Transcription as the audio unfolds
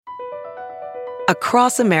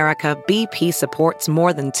Across America, BP supports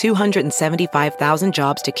more than 275,000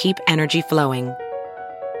 jobs to keep energy flowing.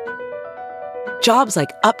 Jobs like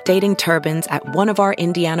updating turbines at one of our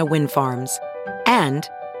Indiana wind farms and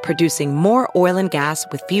producing more oil and gas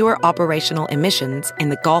with fewer operational emissions in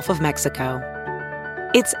the Gulf of Mexico.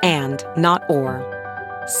 It's and, not or.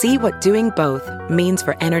 See what doing both means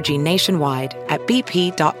for energy nationwide at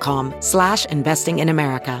bp.com/investing in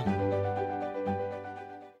America.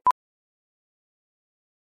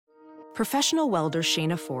 Professional welder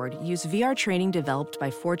Shayna Ford used VR training developed by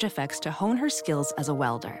ForgeFX to hone her skills as a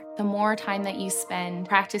welder. The more time that you spend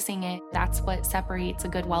practicing it, that's what separates a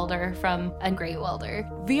good welder from a great welder.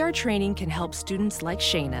 VR training can help students like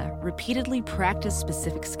Shayna repeatedly practice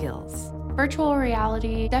specific skills. Virtual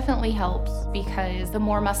reality definitely helps because the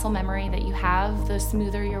more muscle memory that you have, the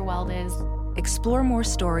smoother your weld is. Explore more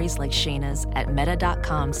stories like Shayna's at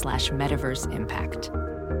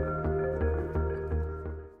meta.com/metaverseimpact.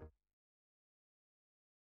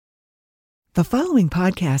 The following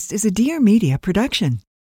podcast is a Dear Media production.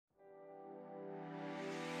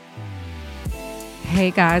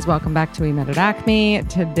 Hey guys, welcome back to We Met at Acme.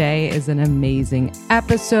 Today is an amazing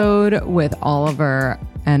episode with Oliver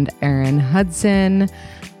and Erinn Hudson.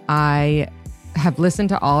 I have listened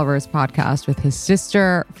to Oliver's podcast with his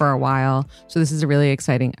sister for a while, so this is a really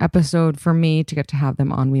exciting episode for me to get to have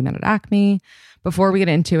them on We Met at Acme. Before we get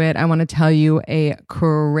into it, I want to tell you a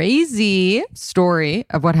crazy story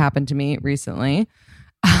of what happened to me recently.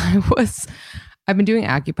 I've been doing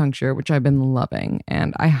acupuncture, which I've been loving,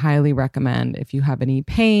 and I highly recommend if you have any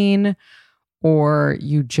pain or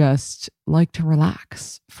you just like to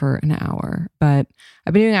relax for an hour. But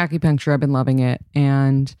I've been doing acupuncture, I've been loving it,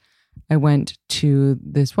 and I went to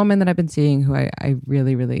this woman that I've been seeing who I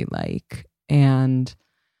really, really like, and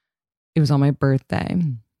it was on my birthday.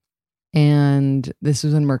 And this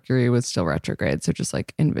was when Mercury was still retrograde. So just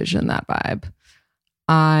like envision that vibe.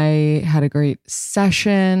 I had a great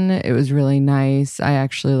session. It was really nice. I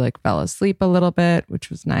actually like fell asleep a little bit, which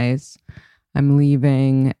was nice. I'm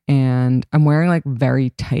leaving and I'm wearing like very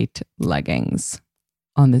tight leggings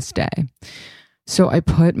on this day. So I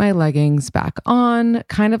put my leggings back on,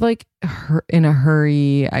 kind of like in a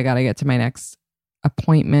hurry. I got to get to my next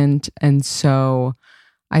appointment. And so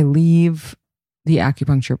I leave the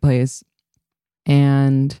acupuncture place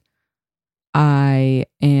and I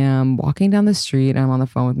am walking down the street and I'm on the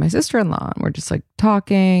phone with my sister-in-law and we're just like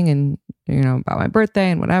talking and, you know, about my birthday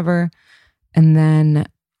and whatever. And then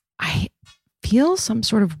I feel some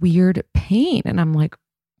sort of weird pain and I'm like,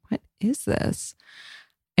 what is this?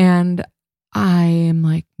 And I am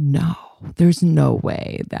like, no, there's no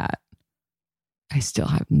way that I still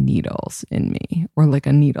have needles in me or like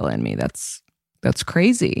a needle in me. That's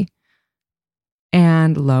crazy.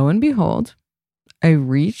 And lo and behold, I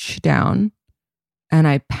reach down and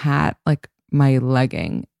I pat like my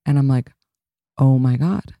legging and I'm like, oh my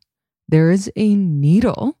God, there is a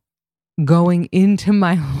needle going into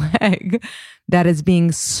my leg that is being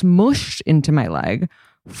smushed into my leg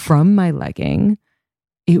from my legging.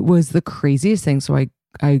 It was the craziest thing. So I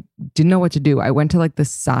didn't know what to do. I went to like the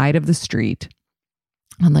side of the street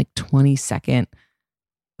on like 22nd,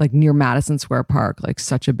 like near Madison Square Park, like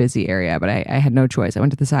such a busy area, but I had no choice. I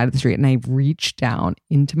went to the side of the street and I reached down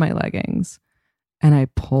into my leggings and I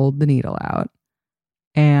pulled the needle out.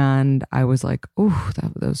 And I was like, oh,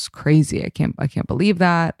 that was crazy. I can't believe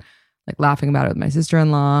that. Like laughing about it with my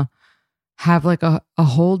sister-in-law. Have like a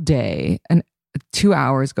whole day and 2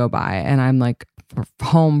 hours go by and I'm like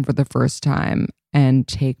home for the first time and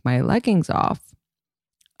take my leggings off.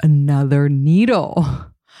 Another needle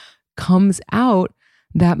comes out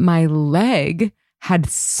that my leg had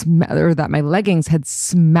that my leggings had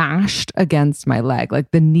smashed against my leg.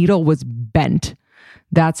 Like the needle was bent.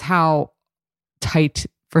 That's how tight,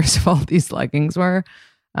 first of all, these leggings were.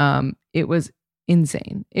 It was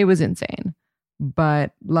insane. It was insane.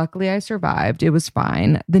 But luckily I survived. It was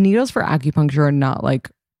fine. The needles for acupuncture are not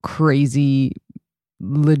like crazy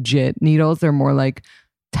legit needles. They're more like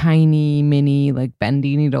tiny, mini, like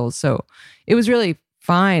bendy needles. So it was really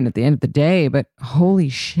fine at the end of the day, but holy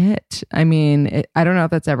shit. I mean, I don't know if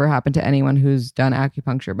that's ever happened to anyone who's done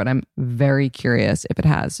acupuncture, but I'm very curious if it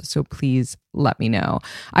has. So please let me know.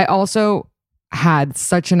 I also had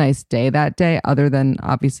such a nice day that day, other than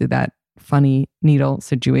obviously that funny needle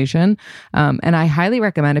situation. And I highly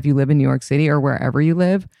recommend if you live in New York City or wherever you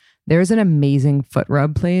live, there's an amazing foot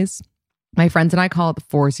rub place. My friends and I call it the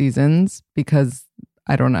Four Seasons because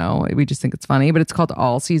I don't know. We just think it's funny, but it's called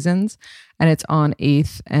All Seasons and it's on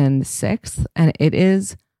 8th and 6th. And it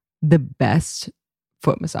is the best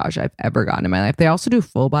foot massage I've ever gotten in my life. They also do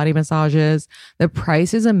full body massages. The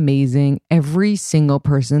price is amazing. Every single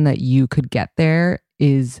person that you could get there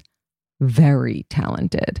is very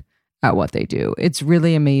talented at what they do. It's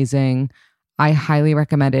really amazing. I highly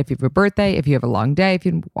recommend it if you have a birthday, if you have a long day, if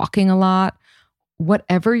you're walking a lot,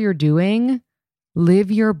 whatever you're doing,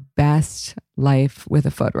 live your best life with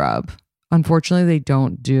a foot rub. Unfortunately, they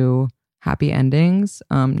don't do happy endings.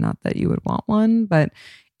 Not that you would want one, but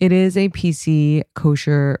it is a PC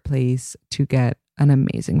kosher place to get an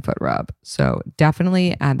amazing foot rub. So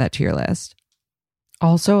definitely add that to your list.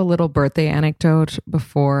 Also, a little birthday anecdote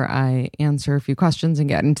before I answer a few questions and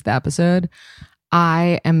get into the episode.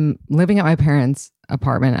 I am living at my parents'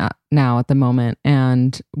 apartment now at the moment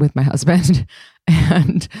and with my husband.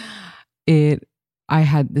 And I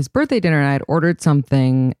had this birthday dinner and I had ordered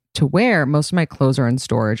something to wear. Most of my clothes are in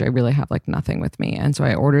storage. I really have like nothing with me. And so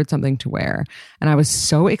I ordered something to wear and I was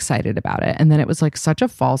so excited about it. And then it was like such a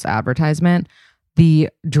false advertisement. The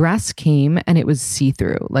dress came and it was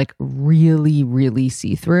see-through, like really, really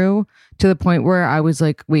see-through, to the point where I was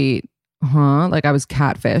like, wait, like I was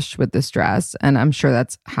catfished with this dress. And I'm sure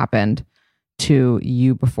that's happened to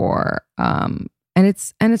you before. And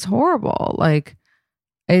it's horrible. Like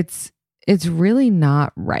it's really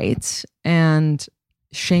not right. And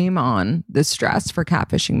shame on this dress for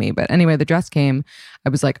catfishing me. But anyway, the dress came. I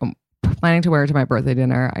was like planning to wear it to my birthday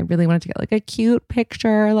dinner. I really wanted to get like a cute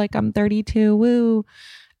picture, like I'm 32, woo.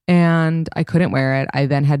 And I couldn't wear it. I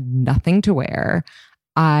then had nothing to wear.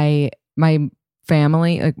 My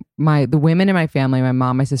family, like the women in my family, my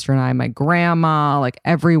mom, my sister and I, my grandma, like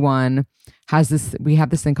everyone has this, we have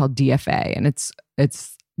this thing called DFA, and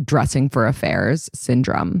it's dressing for affairs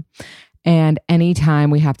syndrome. And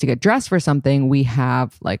anytime we have to get dressed for something, we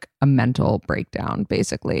have like a mental breakdown,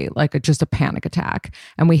 basically, like just a panic attack.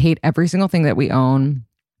 And we hate every single thing that we own.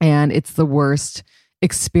 And it's the worst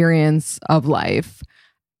experience of life.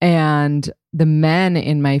 And the men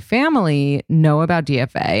in my family know about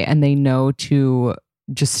DFA and they know to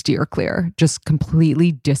just steer clear, just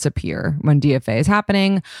completely disappear when DFA is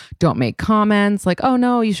happening. Don't make comments like, oh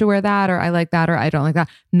no, you should wear that, or I like that, or I don't like that.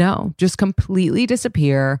 No, just completely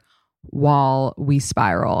disappear while we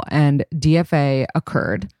spiral. And DFA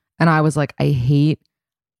occurred. And I was like, I hate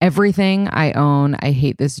everything I own. I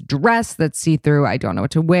hate this dress that's see-through. I don't know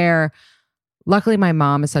what to wear. Luckily, my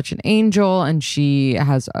mom is such an angel and she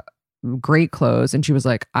has great clothes. And she was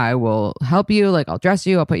like, I will help you. Like, I'll dress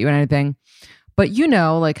you. I'll put you in anything. But you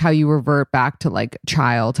know, like how you revert back to like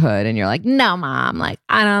childhood and you're like, no, mom, like,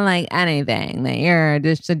 I don't like anything that you're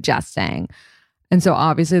just suggesting. And so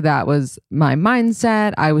obviously that was my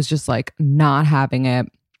mindset. I was just like not having it.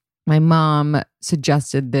 My mom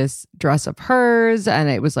suggested this dress of hers and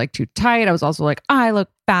it was like too tight. I was also like, I look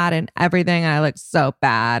fat and everything. And I look so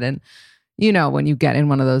bad. And you know, when you get in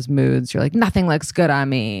one of those moods, you're like, nothing looks good on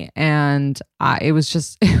me. And it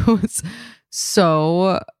was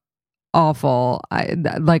so awful.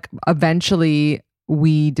 Eventually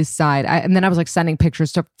we decide, and then I was like sending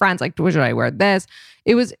pictures to friends, like, should I wear this?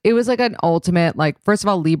 It was like an ultimate, like, first of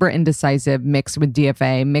all, Libra indecisive mixed with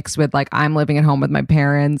DFA, mixed with like, I'm living at home with my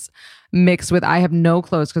parents, mixed with, I have no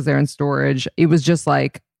clothes because they're in storage. It was just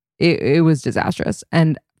like, it was disastrous.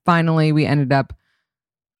 And finally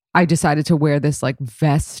I decided to wear this like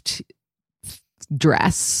vest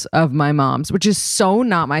dress of my mom's, which is so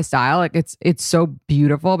not my style. Like it's so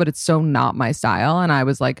beautiful, but it's so not my style. And I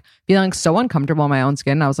was like feeling so uncomfortable in my own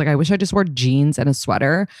skin. And I was like, I wish I just wore jeans and a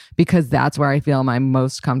sweater because that's where I feel my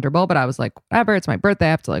most comfortable. But I was like, whatever, it's my birthday. I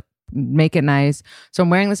have to like make it nice. So I'm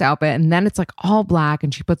wearing this outfit and then it's like all black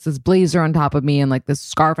and she puts this blazer on top of me and like this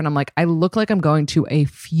scarf. And I'm like, I look like I'm going to a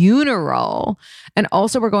funeral. And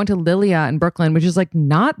also we're going to Lilia in Brooklyn, which is like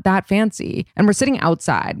not that fancy. And we're sitting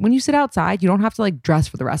outside. When you sit outside, you don't have to like dress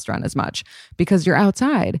for the restaurant as much because you're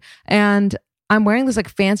outside. And I'm wearing this like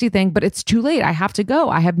fancy thing, but it's too late. I have to go.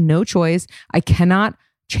 I have no choice. I cannot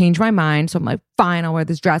change my mind. So I'm like, fine, I'll wear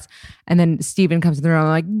this dress. And then Steven comes in the room. I'm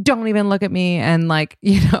like, don't even look at me. And like,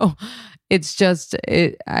 you know, it's just,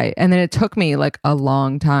 and then it took me like a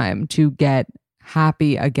long time to get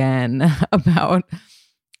happy again about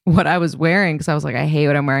what I was wearing. Cause I was like, I hate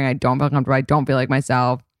what I'm wearing. I don't feel comfortable. I don't feel like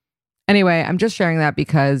myself. Anyway, I'm just sharing that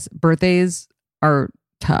because birthdays are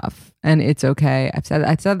tough and it's okay.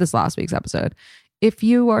 I said this last week's episode. If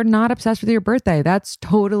you are not obsessed with your birthday, that's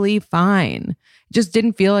totally fine. It just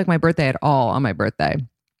didn't feel like my birthday at all on my birthday.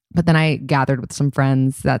 But then I gathered with some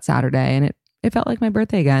friends that Saturday and it felt like my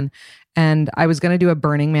birthday again. And I was going to do a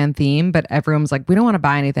Burning Man theme, but everyone was like, we don't want to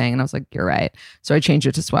buy anything. And I was like, you're right. So I changed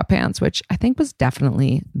it to sweatpants, which I think was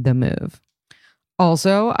definitely the move.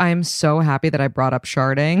 Also, I'm so happy that I brought up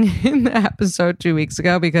sharding in the episode 2 weeks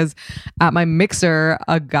ago, because at my mixer,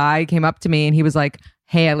 a guy came up to me and he was like,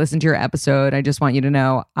 "Hey, I listened to your episode. I just want you to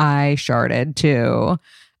know I sharded too."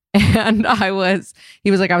 And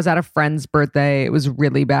he was like, I was at a friend's birthday. It was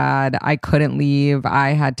really bad. I couldn't leave. I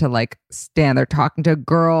had to like stand there talking to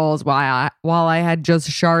girls while I had just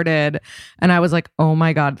sharded. And I was like, oh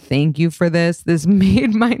my God, thank you for this. This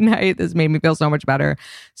made my night. This made me feel so much better.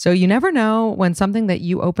 So you never know when something that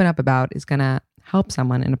you open up about is going to help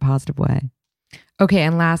someone in a positive way. Okay,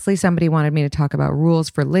 and lastly, somebody wanted me to talk about rules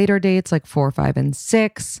for later dates like 4, 5, and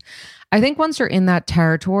 6. I think once you're in that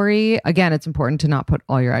territory, again, it's important to not put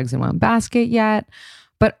all your eggs in one basket yet,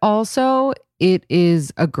 but also it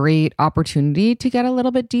is a great opportunity to get a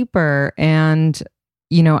little bit deeper and,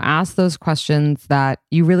 ask those questions that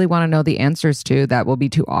you really want to know the answers to that will be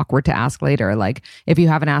too awkward to ask later. Like if you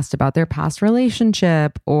haven't asked about their past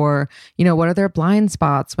relationship or, what are their blind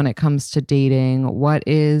spots when it comes to dating? What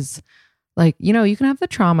is... Like, you can have the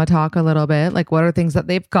trauma talk a little bit. Like, what are things that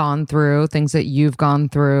they've gone through, things that you've gone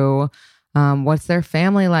through? What's their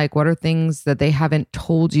family like? What are things that they haven't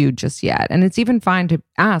told you just yet? And it's even fine to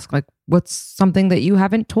ask, like, what's something that you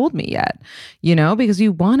haven't told me yet? Because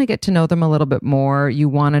you want to get to know them a little bit more. You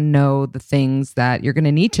want to know the things that you're going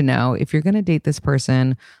to need to know if you're going to date this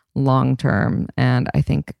person long term. And I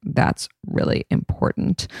think that's really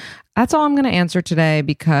important. That's all I'm going to answer today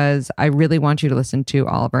because I really want you to listen to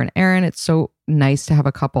Oliver and Erinn. It's so nice to have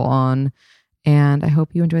a couple on, and I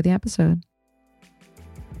hope you enjoy the episode.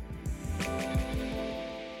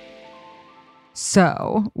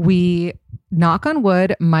 So we, knock on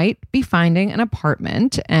wood, might be finding an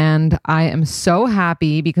apartment, and I am so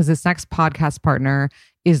happy because this next podcast partner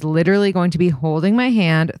is literally going to be holding my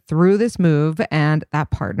hand through this move, and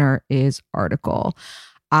that partner is Article.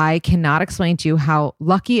 I cannot explain to you how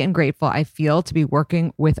lucky and grateful I feel to be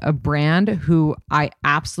working with a brand who I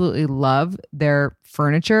absolutely love their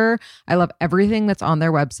furniture. I love everything that's on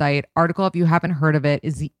their website. Article, if you haven't heard of it,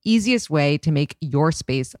 is the easiest way to make your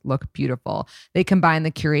space look beautiful. They combine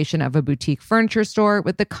the curation of a boutique furniture store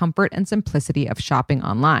with the comfort and simplicity of shopping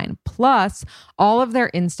online. Plus, all of their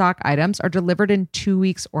in-stock items are delivered in 2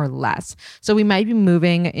 weeks or less. So we might be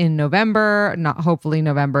moving in November, hopefully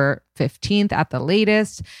November 15th at the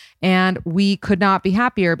latest. And we could not be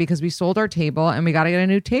happier because we sold our table and we got to get a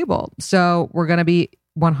new table. So we're going to be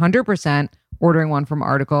 100% ordering one from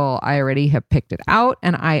Article. I already have picked it out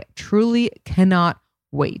and I truly cannot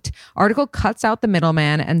wait. Article cuts out the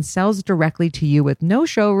middleman and sells directly to you with no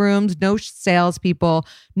showrooms, no salespeople,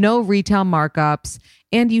 no retail markups,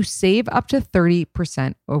 and you save up to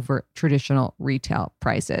 30% over traditional retail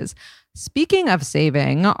prices. Speaking of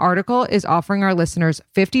saving, Article is offering our listeners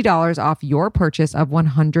 $50 off your purchase of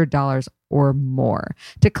 $100 or more.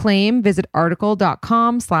 To claim, visit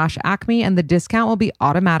article.com/acme and the discount will be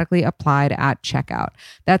automatically applied at checkout.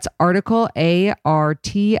 That's Article,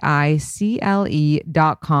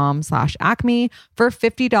 article.com/acme for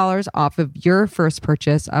 $50 off of your first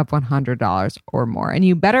purchase of $100 or more. And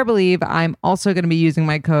you better believe I'm also going to be using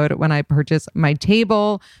my code when I purchase my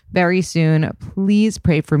table very soon. Please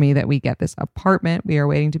pray for me that we get this apartment. We are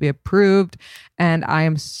waiting to be approved and I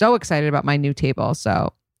am so excited about my new table.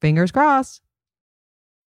 So fingers crossed.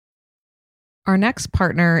 Our next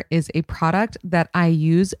partner is a product that I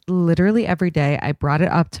use literally every day. I brought it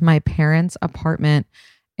up to my parents' apartment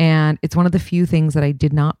and it's one of the few things that I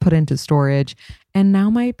did not put into storage. And now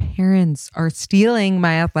my parents are stealing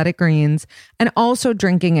my athletic greens and also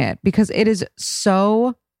drinking it because it is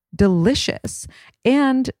so delicious.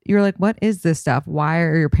 And you're like, what is this stuff? Why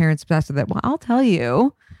are your parents obsessed with it? Well, I'll tell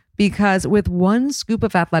you. Because with one scoop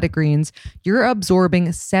of athletic greens, you're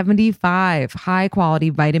absorbing 75 high-quality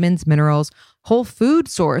vitamins, minerals, whole food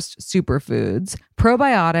sourced superfoods,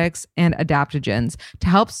 probiotics, and adaptogens to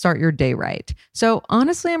help start your day right. So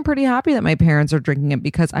honestly, I'm pretty happy that my parents are drinking it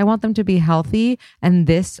because I want them to be healthy and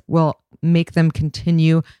this will make them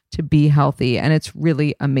continue to be healthy. And it's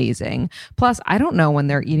really amazing. Plus, I don't know when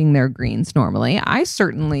they're eating their greens normally. I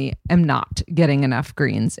certainly am not getting enough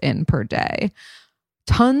greens in per day.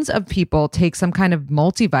 Tons of people take some kind of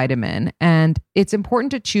multivitamin, and it's important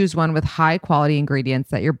to choose one with high quality ingredients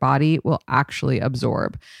that your body will actually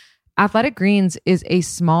absorb. Athletic Greens is a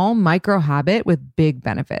small micro habit with big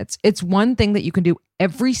benefits. It's one thing that you can do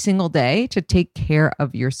every single day to take care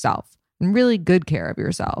of yourself and really good care of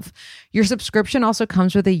yourself. Your subscription also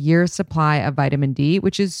comes with a year's supply of vitamin D,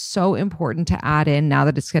 which is so important to add in now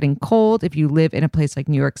that it's getting cold. If you live in a place like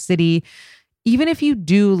New York City, even if you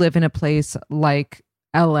do live in a place like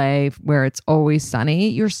LA where it's always sunny,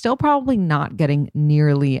 you're still probably not getting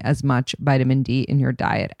nearly as much vitamin D in your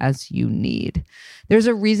diet as you need. There's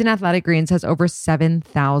a reason Athletic Greens has over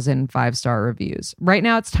 7,000 5-star reviews. Right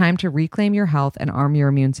now, it's time to reclaim your health and arm your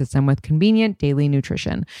immune system with convenient daily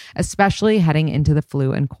nutrition, especially heading into the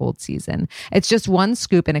flu and cold season. It's just one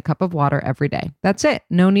scoop in a cup of water every day. That's it.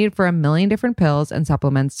 No need for a million different pills and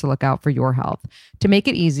supplements to look out for your health. To make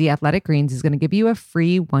it easy, Athletic Greens is going to give you a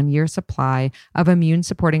free 1-year supply of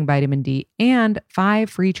immune-supporting vitamin D and 5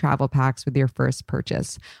 free travel packs with your first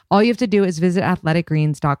purchase. All you have to do is visit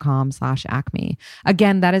athleticgreens.com/acme.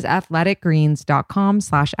 Again, that is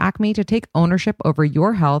athleticgreens.com/acme to take ownership over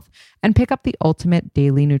your health and pick up the ultimate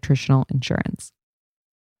daily nutritional insurance.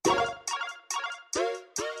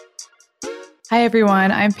 Hi,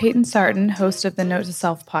 everyone. I'm Peyton Sarton, host of the Note to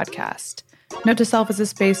Self podcast. Note to Self is a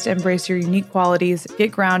space to embrace your unique qualities,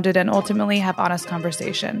 get grounded, and ultimately have honest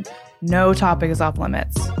conversation. No topic is off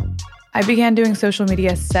limits. I began doing social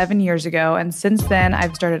media 7 years ago, and since then,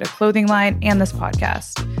 I've started a clothing line and this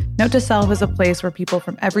podcast. Note to Self is a place where people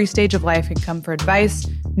from every stage of life can come for advice,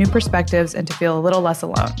 new perspectives, and to feel a little less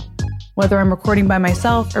alone. Whether I'm recording by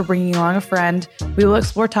myself or bringing along a friend, we will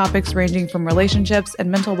explore topics ranging from relationships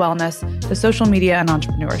and mental wellness to social media and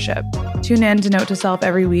entrepreneurship. Tune in to Note to Self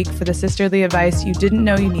every week for the sisterly advice you didn't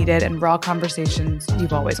know you needed and raw conversations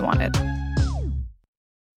you've always wanted.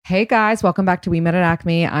 Hey guys, welcome back to We Met at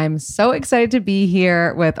Acme. I'm so excited to be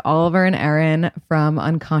here with Oliver and Erinn from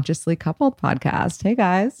Unconsciously Coupled podcast. Hey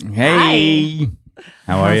guys. Hey. Hi.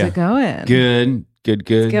 How are you? How's it going? Good.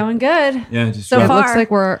 It's going good. Yeah, just so It far. looks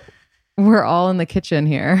like we're all in the kitchen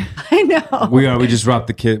here. I know. We are. We just dropped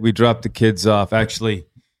the kid. We dropped the kids off. Actually,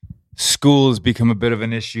 school has become a bit of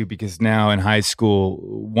an issue because now in high school,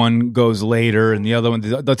 one goes later and the other one.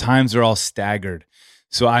 The times are all staggered.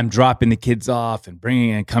 So I'm dropping the kids off and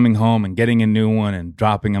bringing and coming home and getting a new one and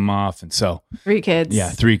dropping them off. And so 3 kids. Yeah,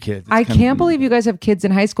 3 kids. I can't believe you guys have kids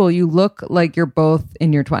in high school. You look like you're both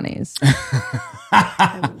in your 20s.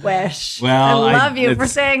 I wish. Well, I love you for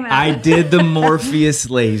saying that. I did the Morpheus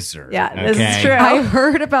laser. Yeah, this is true. I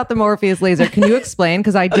heard about the Morpheus laser. Can you explain?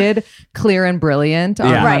 Because I did Clear and Brilliant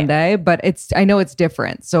on Monday, but I know it's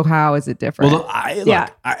different. So how is it different? Well,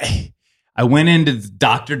 I went into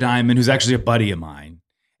Dr. Diamond, who's actually a buddy of mine.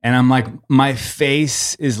 And I'm like, my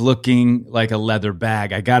face is looking like a leather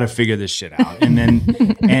bag. I got to figure this shit out. And then,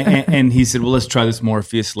 and he said, well, let's try this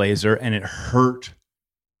Morpheus laser. And it hurt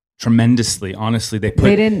tremendously. Honestly, they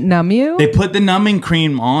didn't numb you? They put the numbing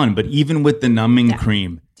cream on, but even with the numbing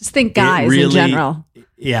cream, just think guys in general.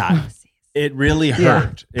 Yeah. It really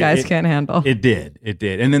hurt. Guys can't handle. It did.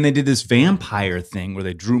 And then they did this vampire thing where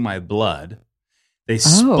they drew my blood. They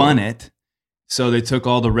spun it. So they took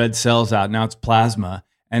all the red cells out. Now it's plasma.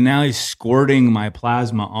 And now he's squirting my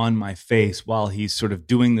plasma on my face while he's sort of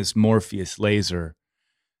doing this Morpheus laser.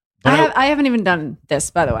 But I haven't even done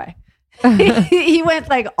this, by the way. He went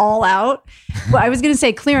like all out. Well, I was going to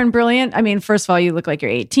say Clear and Brilliant. I mean, first of all, you look like you're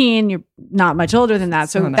 18. You're not much older than that.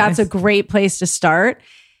 So nice. That's a great place to start.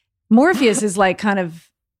 Morpheus is like kind of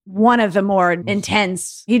one of the more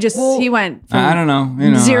intense. He went from I don't know.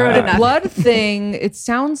 0 to nothing. Blood thing, it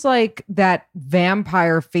sounds like that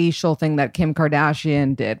vampire facial thing that Kim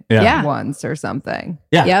Kardashian did once or something.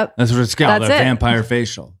 Yeah. Yep. That's what it's called. That's A it. vampire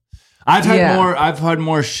facial. I've had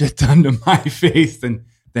more shit done to my face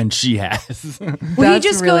than she has. Well, he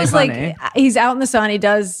just really goes funny. like, he's out in the sun. He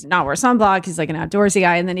does not wear sunblock. He's like an outdoorsy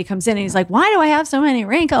guy. And then he comes in and he's like, why do I have so many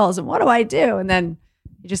wrinkles? And what do I do? And then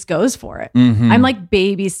he just goes for it. Mm-hmm. I'm like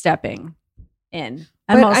baby stepping in.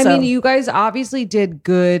 But you guys obviously did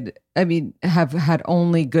good. I mean, have had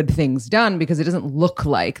only good things done because it doesn't look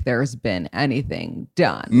like there's been anything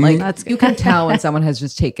done. Like That's you can tell when someone has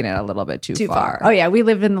just taken it a little bit too far. Oh yeah, we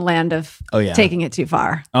live in the land of taking it too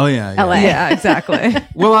far. Oh yeah. LA. Yeah, exactly.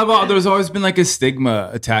 Well, there's always been like a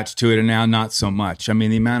stigma attached to it, and now not so much. I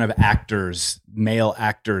mean, the amount of male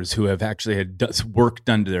actors who have actually had work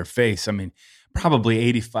done to their face. I mean,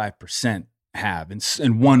 probably 85% have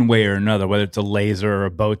in one way or another, whether it's a laser or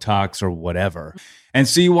a Botox or whatever. And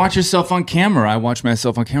so you watch yourself on camera. I watch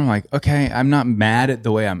myself on camera like, okay, I'm not mad at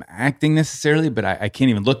the way I'm acting necessarily, but I can't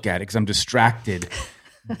even look at it because I'm distracted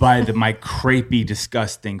by my crepey,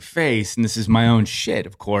 disgusting face. And this is my own shit,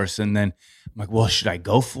 of course. And then I'm like, well, should I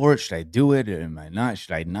go for it? Should I do it? Am I not?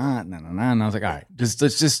 Should I not? No. And I was like, all right, let's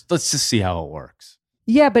just see how it works.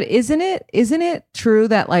 Yeah, but isn't it true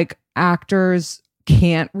that like actors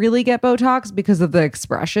can't really get Botox because of the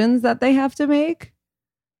expressions that they have to make?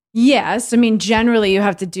 Yes. I mean, generally you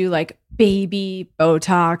have to do like baby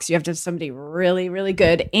Botox. You have to have somebody really, really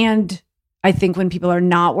good. And I think when people are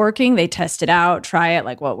not working, they test it out, try it,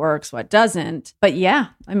 like what works, what doesn't. But yeah,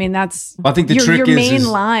 I mean, that's I think the your trick main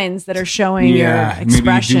lines that are showing your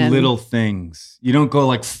expression. Maybe you do little things. You don't go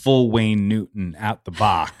like full Wayne Newton out the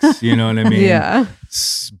box. You know what I mean? Yeah.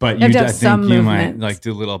 But You have to have I some think you movements. might like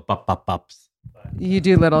do little bups. You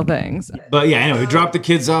do little things. But yeah, anyway, we dropped the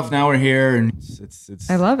kids off. Now we're here, and it's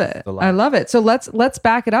I love it. the life. I love it. So let's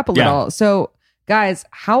back it up a little. So guys,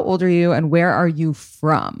 how old are you and where are you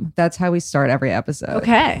from? That's how we start every episode.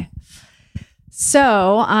 Okay.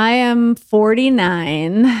 So I am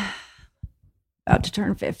 49, about to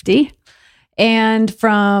turn 50, and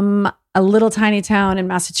from a little tiny town in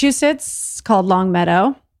Massachusetts called Long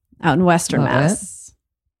Meadow out in Western Love Mass.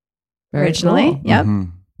 Very Originally. cool. Yep.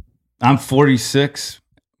 Mhm. I'm 46,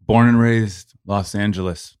 born and raised Los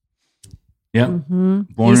Angeles. Yep. Mhm.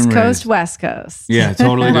 Born East and Coast, raised. West Coast. Yeah,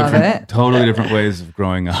 totally Love different. it. Totally different ways of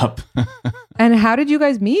growing up. And how did you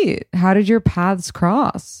guys meet? How did your paths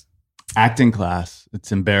cross? Acting class.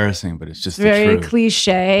 It's embarrassing, but it's just the Very truth.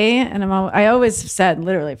 cliche. And I always said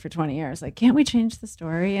literally for 20 years, like, can't we change the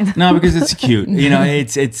story? And No, because it's cute. You know,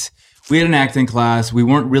 it's we had an acting class. We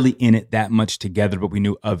weren't really in it that much together, but we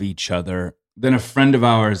knew of each other. Then a friend of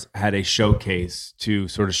ours had a showcase to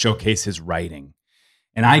sort of showcase his writing.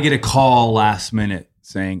 And I get a call last minute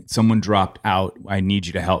saying, someone dropped out. I need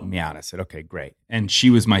you to help me out. I said, okay, great. And she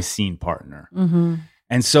was my scene partner. Mm-hmm.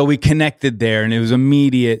 And so we connected there, and it was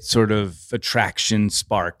immediate sort of attraction,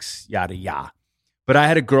 sparks, yada, yada. But I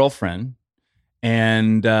had a girlfriend,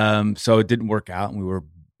 and so it didn't work out, and we were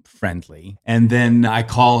friendly. And then I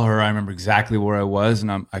call her. I remember exactly where I was,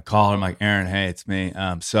 and I call her. I'm like, Erinn, hey, it's me.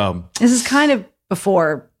 So This is kind of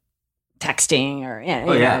before texting or, you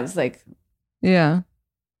know, yeah. it was like Yeah.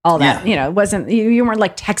 all that, Yeah. you know, it wasn't, you weren't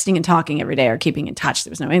like texting and talking every day or keeping in touch.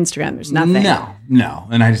 There was no Instagram. There's nothing. No.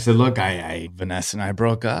 And I just said, look, Vanessa and I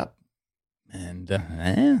broke up. And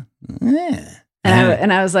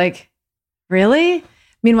And I was like, really?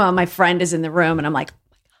 Meanwhile, my friend is in the room and I'm like,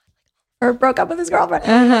 or broke up with his girlfriend.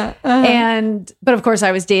 But of course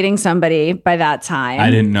I was dating somebody by that time.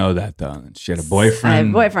 I didn't know that though. She had a boyfriend. I have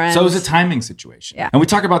a boyfriend. So it was a timing situation. Yeah. And we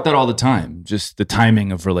talk about that all the time, just the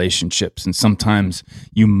timing of relationships. And sometimes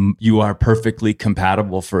you are perfectly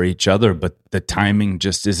compatible for each other, but the timing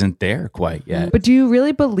just isn't there quite yet. But do you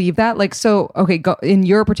really believe that? Like, so, okay, go, in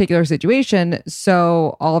your particular situation,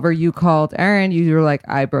 so Oliver, you called Erinn, you were like,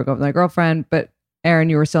 I broke up with my girlfriend, but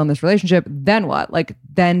Erinn, you were still in this relationship. Then what? Like,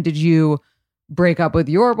 then did you break up with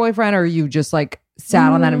your boyfriend or you just like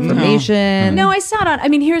sat on that information? No, I sat on, I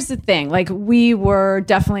mean, here's the thing. Like we were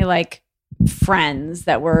definitely like friends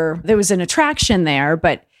there was an attraction there,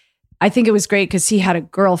 but I think it was great because he had a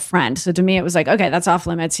girlfriend. So to me, it was like, okay, that's off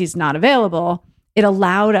limits. He's not available. It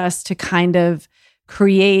allowed us to kind of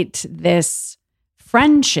create this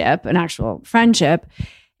friendship, an actual friendship.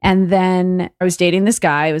 And then I was dating this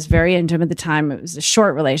guy. I was very into him at the time. It was a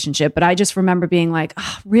short relationship, but I just remember being like,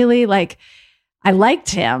 oh, really? Like I liked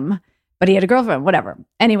him, but he had a girlfriend, whatever.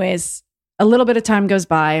 Anyways, a little bit of time goes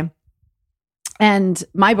by and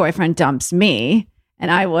my boyfriend dumps me and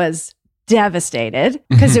I was devastated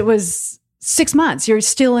because it was 6 months. You're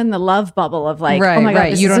still in the love bubble of like, Right, oh my God, right.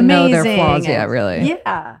 this You is don't know their amazing. flaws yet, And- really.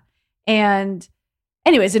 Yeah. And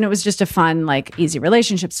anyways, and it was just a fun, like easy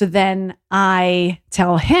relationship. So then I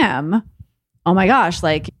tell him, oh my gosh,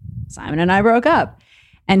 like Simon and I broke up.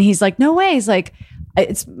 And he's like, no way. He's like,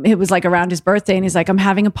 it was like around his birthday. And he's like, I'm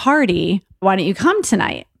having a party. Why don't you come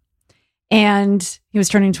tonight? And he was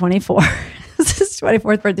turning 24. This is his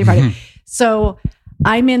 24th birthday party. So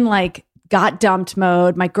I'm in like got dumped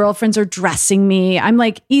mode. My girlfriends are dressing me. I'm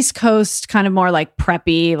like East Coast, kind of more like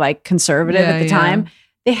preppy, like conservative at the time.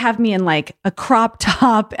 They have me in like a crop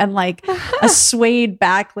top and like a suede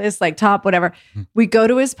backless, like top, whatever. We go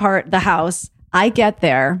to the house. I get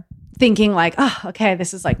there thinking like, oh, okay,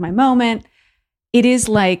 this is like my moment. It is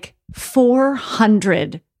like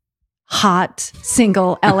 400 hot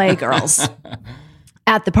single LA girls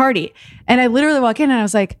at the party. And I literally walk in and I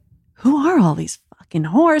was like, who are all these fucking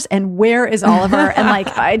whores? And where is Oliver? And like,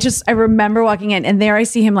 I remember walking in and there I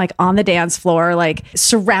see him like on the dance floor, like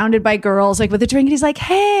surrounded by girls, like with a drink. And he's like,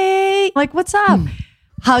 hey, like, what's up?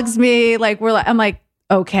 Hugs me. Like, I'm like,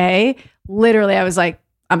 okay. Literally, I was like,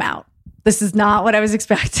 I'm out. This is not what I was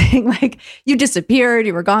expecting. Like you disappeared,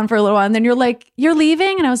 you were gone for a little while. And then you're like, you're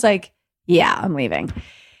leaving? And I was like, yeah, I'm leaving.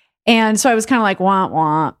 And so I was kind of like, wah,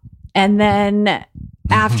 wah. And then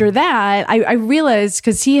after that, I realized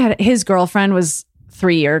because his girlfriend was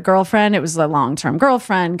 3-year girlfriend. It was a long-term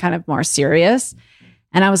girlfriend, kind of more serious.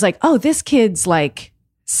 And I was like, oh, this kid's like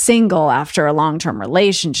single after a long-term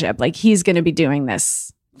relationship. Like he's going to be doing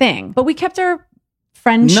this thing. But we kept our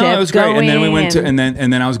friendship. No, it was great. And then we went and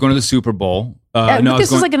then I was going to the Super Bowl.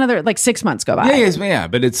 this was like another 6 months go by. Yeah,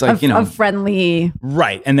 but it's like, a friendly.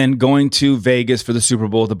 Right. And then going to Vegas for the Super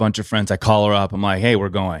Bowl with a bunch of friends. I call her up. I'm like, hey, we're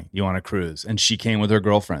going. You want to cruise? And she came with her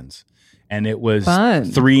girlfriends. And it was Fun.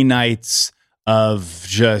 3 nights of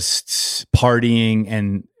just partying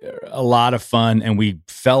and a lot of fun. And we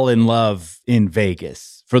fell in love in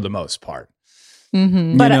Vegas for the most part.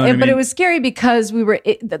 Mm-hmm. But it was scary because we were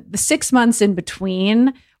the 6 months in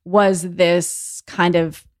between was this kind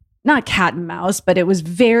of not cat and mouse, but it was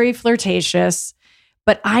very flirtatious.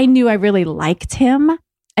 But I knew I really liked him,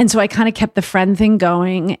 and so I kind of kept the friend thing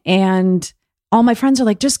going. And all my friends are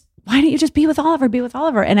like, "Just why don't you just be with Oliver? Be with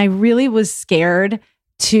Oliver?" And I really was scared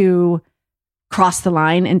to cross the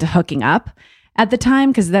line into hooking up at the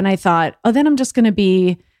time because then I thought, "Oh, then I'm just going to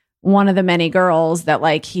be one of the many girls that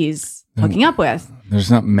like he's hooking up with."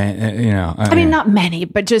 There's not many, I mean, not many,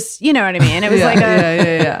 but just, you know what I mean? It was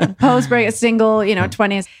a post-break, a single,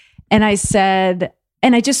 20s. And I said,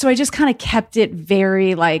 I just kind of kept it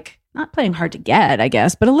very like, not playing hard to get, I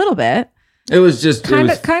guess, but a little bit. It was just kind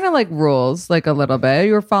of like rules, like a little bit.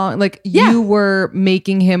 You were following, like you were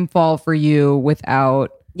making him fall for you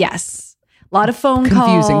without. Yes. A lot of phone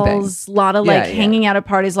confusing calls, things. A lot of hanging out at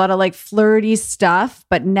parties, a lot of like flirty stuff,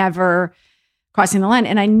 but never crossing the line.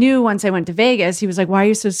 And I knew once I went to Vegas, he was like, "Why are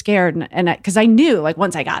you so scared?" And because I knew like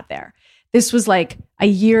once I got there, this was like a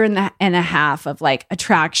year and a half of like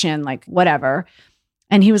attraction, like whatever.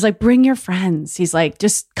 And he was like, "Bring your friends." He's like,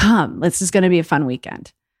 "Just come. This is going to be a fun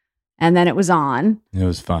weekend." And then it was on. It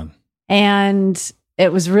was fun. And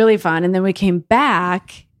it was really fun. And then we came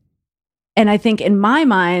back. And I think in my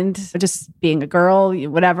mind, just being a girl,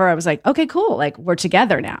 whatever, I was like, okay, cool. Like we're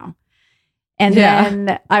together now. And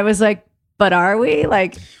then I was like, but are we?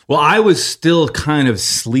 Like, well, I was still kind of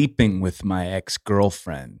sleeping with my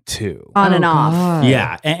ex-girlfriend too. On and off. God.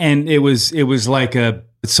 Yeah. And it was like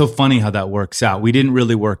it's so funny how that works out. We didn't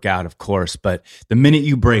really work out, of course, but the minute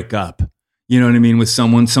you break up, you know what I mean, with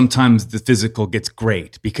someone, sometimes the physical gets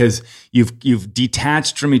great because you've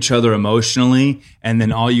detached from each other emotionally, and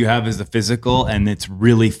then all you have is the physical, and it's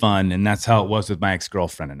really fun. And that's how it was with my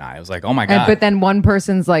ex-girlfriend and I. I was like, oh my God. But then one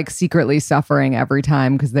person's like secretly suffering every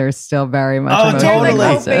time because they're still very much totally.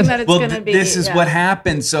 Like hoping that it's well, gonna be, this is what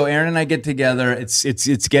happens. So Erinn and I get together.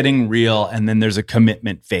 It's getting real, and then there's a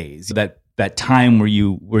commitment phase. That time where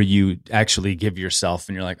you actually give yourself,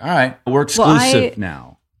 and you're like, all right, we're exclusive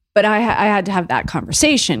now. But I had to have that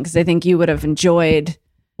conversation because I think you would have enjoyed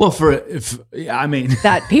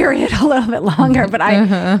that period a little bit longer. But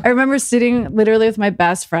I remember sitting literally with my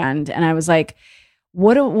best friend, and I was like,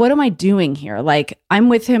 what am I doing here? Like, I'm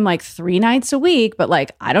with him like 3 nights a week, but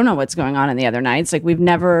like, I don't know what's going on in the other nights. Like, we've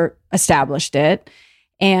never established it.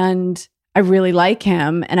 And I really like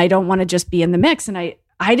him, and I don't want to just be in the mix. And I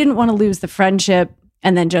didn't want to lose the friendship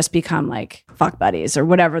and then just become like fuck buddies or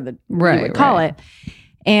whatever you would call it.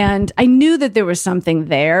 And I knew that there was something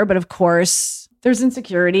there, but of course there's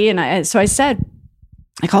insecurity. And so I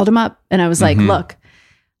called him up and I was like, look,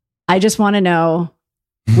 I just want to know,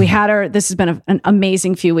 this has been an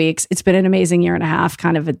amazing few weeks. It's been an amazing year and a half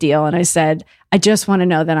kind of a deal. And I said, I just want to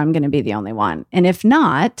know that I'm going to be the only one. And if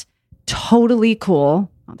not, totally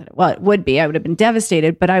cool. Not that it would be, I would have been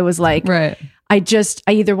devastated, but I was like, I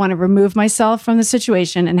either want to remove myself from the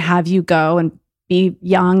situation and have you go and be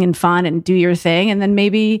young and fun and do your thing. And then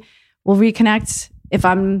maybe we'll reconnect if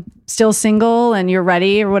I'm still single and you're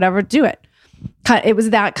ready or whatever, do it. It was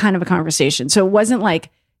that kind of a conversation. So it wasn't like,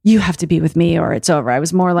 you have to be with me or it's over. I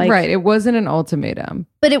was more like... Right. It wasn't an ultimatum.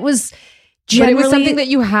 But it was generally... But it was something that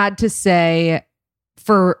you had to say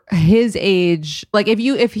for his age. Like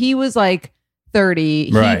if he was like 30,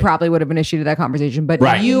 he probably would have initiated that conversation.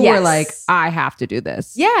 But you were like, I have to do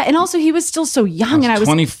this. Yeah. And also he was still so young. I was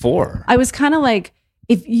 24. I was kind of like,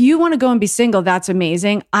 if you want to go and be single, that's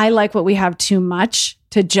amazing. I like what we have too much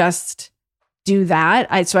to just do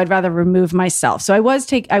that. So I'd rather remove myself. So I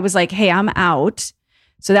was like, hey, I'm out.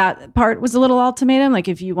 So that part was a little ultimatum. Like,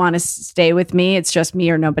 if you want to stay with me, it's just me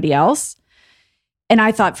or nobody else. And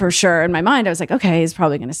I thought for sure in my mind, I was like, okay, he's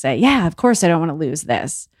probably going to say, yeah, of course I don't want to lose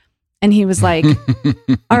this. And he was like,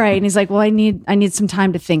 all right. And he's like, well, I need some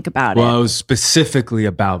time to think about it. Well, it was specifically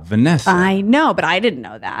about Vanessa. I know, but I didn't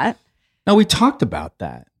know that. No, we talked about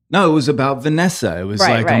that. No, it was about Vanessa. It was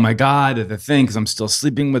oh my God, the thing, because I'm still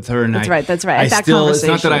sleeping with her. And That's right. It's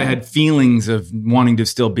not that I had feelings of wanting to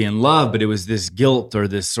still be in love, but it was this guilt or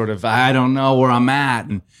this sort of, I don't know where I'm at.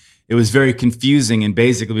 And it was very confusing. And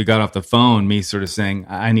basically we got off the phone, me sort of saying,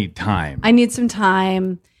 I need time. I need some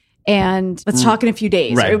time. and let's talk in a few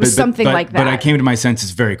days. Right. It was something like that. But I came to my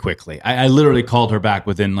senses very quickly. I literally called her back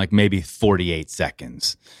within like maybe 48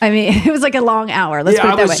 seconds. I mean, it was like a long hour. Let's put it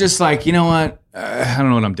that way. I was just like, you know what? I don't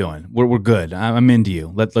know what I'm doing. We're good. I'm into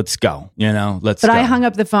you. Let's go. Let's go. I hung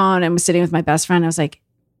up the phone and was sitting with my best friend. I was like,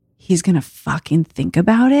 he's going to fucking think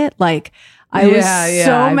about it. Like, I was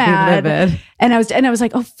so mad. And I was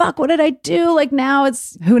like, oh fuck, what did I do? Like now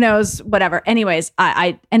it's who knows, whatever. Anyways,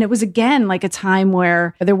 and it was again like a time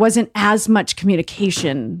where there wasn't as much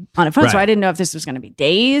communication on a phone. Right. So I didn't know if this was going to be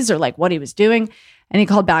days or like what he was doing. And he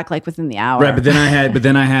called back like within the hour. Right, but then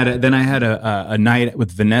I had a night with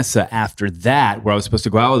Vanessa after that where I was supposed to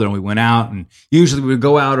go out with her, and we went out, and usually we would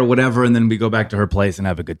go out or whatever, and then we go back to her place and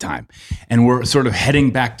have a good time. And we're sort of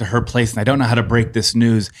heading back to her place, and I don't know how to break this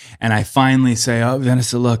news. And I finally say, "Oh,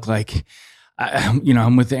 Vanessa, look, like,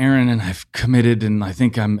 I'm with Erinn, and I've committed, and I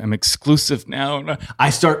think I'm exclusive now." And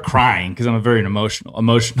I start crying because I'm a very emotional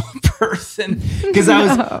person. Because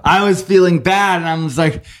I was feeling bad, and I was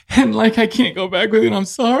like, I can't go back with you. And I'm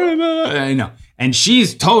sorry. I know. And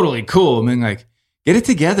she's totally cool. I mean, like, get it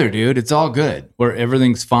together, dude. It's all good. Where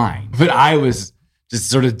everything's fine. But I was just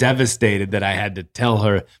sort of devastated that I had to tell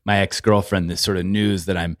her, my ex-girlfriend, this sort of news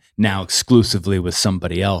that I'm now exclusively with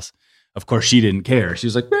somebody else. Of course, she didn't care. She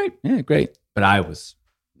was like, great, yeah, great. But I was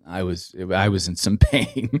in some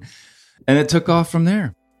pain, and it took off from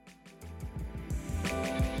there.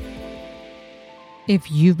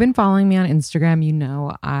 If you've been following me on Instagram, you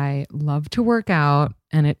know I love to work out,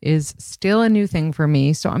 and it is still a new thing for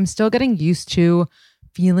me. So I'm still getting used to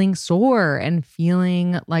feeling sore and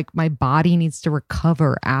feeling like my body needs to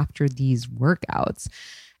recover after these workouts.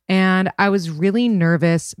 And I was really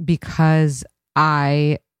nervous because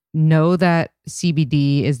I know that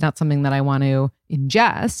CBD is not something that I want to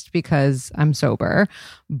ingest because I'm sober,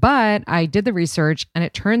 but I did the research and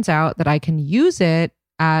it turns out that I can use it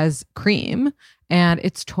as cream and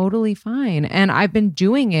it's totally fine. And I've been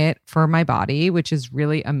doing it for my body, which is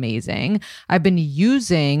really amazing. I've been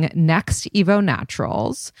using Next Evo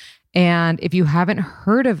Naturals. And if you haven't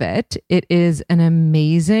heard of it, it is an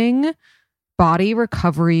amazing body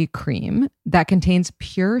recovery cream that contains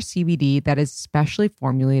pure CBD that is specially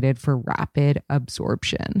formulated for rapid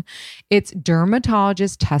absorption. It's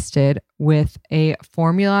dermatologist tested with a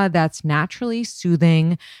formula that's naturally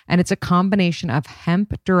soothing, and it's a combination of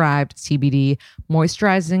hemp-derived CBD,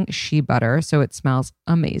 moisturizing shea butter, so it smells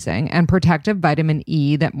amazing, and protective vitamin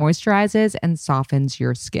E that moisturizes and softens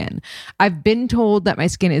your skin. I've been told that my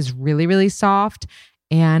skin is really, really soft,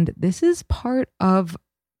 and this is part of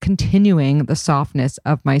continuing the softness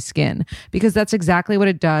of my skin because that's exactly what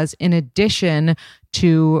it does, in addition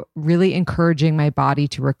to really encouraging my body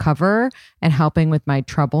to recover and helping with my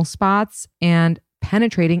trouble spots and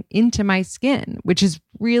penetrating into my skin, which is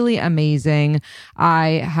really amazing.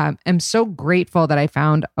 I am so grateful that I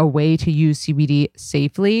found a way to use CBD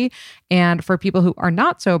safely. And for people who are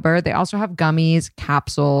not sober, they also have gummies,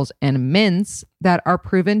 capsules, and mints that are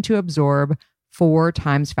proven to absorb 4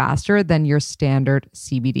 times faster than your standard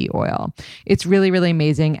CBD oil. It's really, really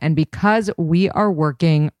amazing. And because we are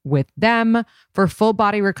working with them for full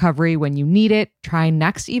body recovery when you need it, try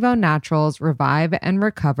Next Evo Naturals Revive and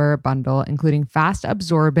Recover bundle, including fast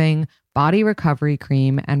absorbing body recovery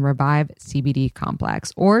cream and Revive CBD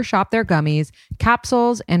complex, or shop their gummies,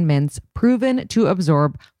 capsules, and mints proven to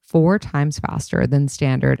absorb 4 times faster than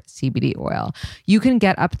standard CBD oil. You can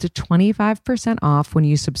get up to 25% off when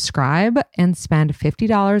you subscribe and spend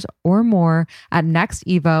 $50 or more at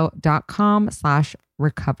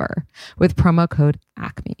nextevo.com/recover with promo code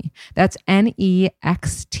ACME. That's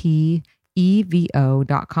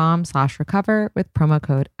nextevo.com/recover with promo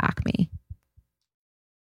code ACME.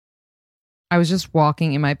 I was just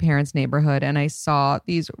walking in my parents' neighborhood and I saw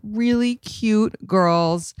these really cute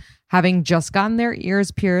girls having just gotten their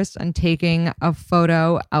ears pierced and taking a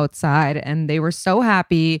photo outside, and they were so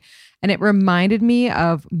happy. And it reminded me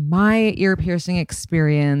of my ear piercing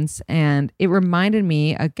experience. And it reminded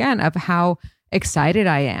me again of how excited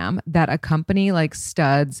I am that a company like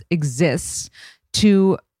Studs exists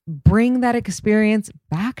to bring that experience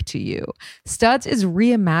back to you. Studs is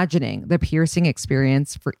reimagining the piercing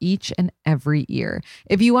experience for each and every ear.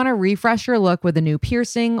 If you want to refresh your look with a new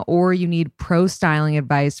piercing, or you need pro styling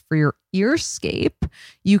advice for your earscape,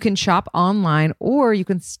 you can shop online, or you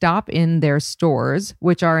can stop in their stores,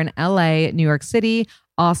 which are in LA, New York City,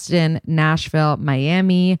 Austin, Nashville,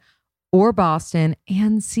 Miami, or Boston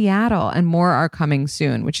and Seattle, and more are coming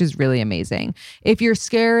soon, which is really amazing. If you're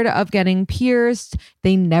scared of getting pierced,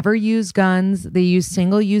 they never use guns. They use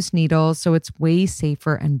single-use needles, so it's way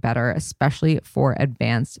safer and better, especially for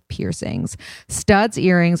advanced piercings. Studs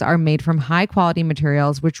earrings are made from high-quality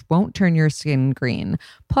materials, which won't turn your skin green.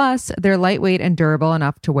 Plus, they're lightweight and durable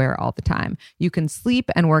enough to wear all the time. You can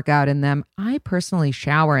sleep and work out in them. I personally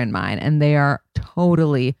shower in mine, and they are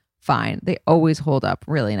totally fine. They always hold up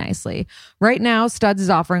really nicely. Right now, Studs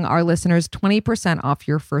is offering our listeners 20% off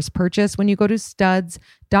your first purchase when you go to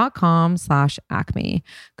studs.com/acme.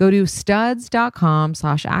 Go to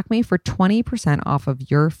studs.com/acme for 20% off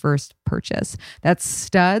of your first purchase. That's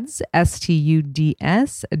studs,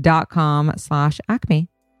 studs.com/acme.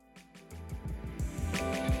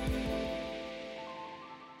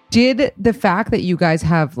 Did the fact that you guys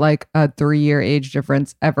have like a 3-year age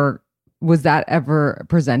difference was that ever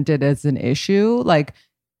presented as an issue? Like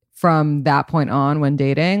from that point on when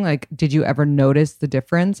dating, like, did you ever notice the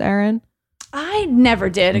difference, Erinn? I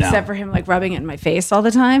never did, except for him like rubbing it in my face all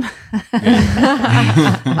the time.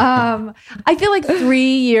 I feel like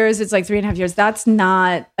 3 years, it's like 3.5 years. That's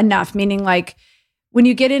not enough. Meaning like when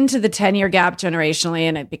you get into the 10-year gap generationally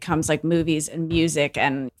and it becomes like movies and music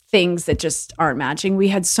and things that just aren't matching. We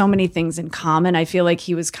had so many things in common. I feel like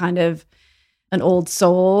he was kind of an old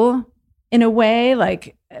soul in a way,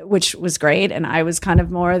 like, which was great. And I was kind of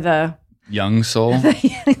more the young soul,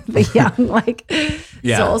 the young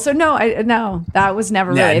soul. So no, that was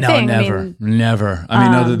never really a thing. Never. I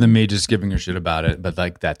mean, other tan me just giving her shit about it, but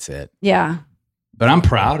like, that's it. Yeah. But I'm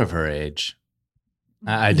proud of her age.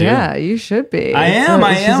 I do. Yeah, you should be. I am.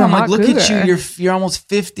 I'm like, look at you. You're almost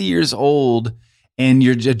 50 years old. And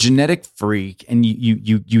you're a genetic freak, and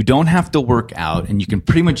you don't have to work out, and you can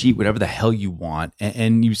pretty much eat whatever the hell you want,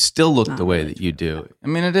 and you still look the way that you do. I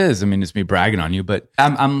mean, it is. I mean, it's me bragging on you, but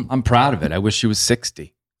I'm proud of it. I wish she was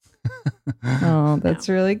 60. Oh, that's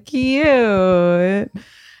really cute.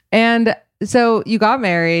 And so you got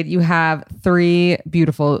married. You have 3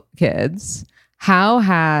 beautiful kids. How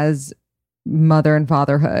has mother and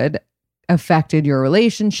fatherhood affected your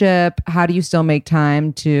relationship? How do you still make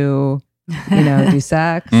time to do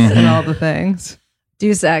sex and all the things?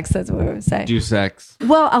 Do sex, that's what I would say. Do sex.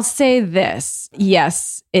 Well, I'll say this.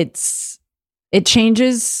 Yes, it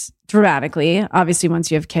changes dramatically, obviously,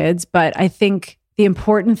 once you have kids. But I think the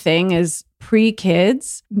important thing is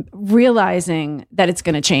pre-kids, realizing that it's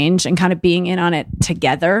going to change and kind of being in on it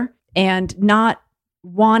together and not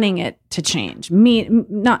wanting it to change. I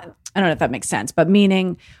don't know if that makes sense, but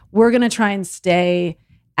meaning we're going to try and stay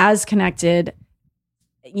as connected,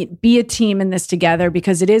 be a team in this together,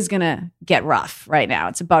 because it is going to get rough right now.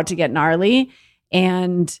 It's about to get gnarly.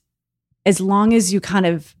 And as long as you kind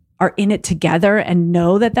of are in it together and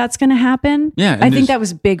know that that's going to happen, I think that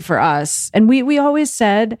was big for us. And we always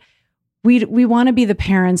said we want to be the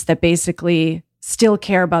parents that basically still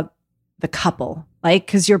care about the couple, like,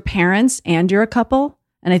 because you're parents and you're a couple.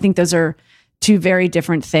 And I think those are 2 very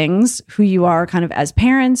different things, who you are kind of as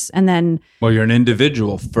parents, and then... Well, you're an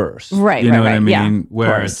individual first. Right, You know what right. I mean? Yeah,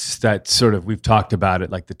 where it's that sort of, we've talked about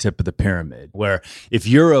it like the tip of the pyramid, where if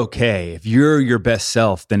you're okay, if you're your best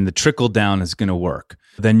self, then the trickle down is going to work.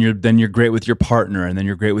 Then you're great with your partner, and then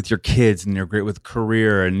you're great with your kids, and you're great with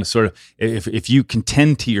career, and sort of if you can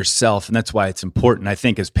tend to yourself, and that's why it's important. I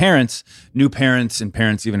think as parents, new parents and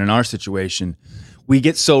parents even in our situation, we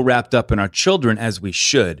get so wrapped up in our children, as we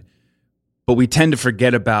should, but we tend to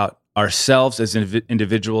forget about ourselves as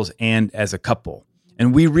individuals and as a couple.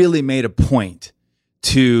 And we really made a point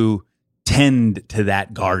to tend to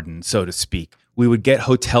that garden, so to speak. We would get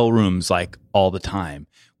hotel rooms like all the time.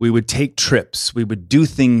 We would take trips. We would do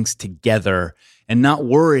things together and not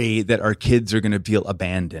worry that our kids are going to feel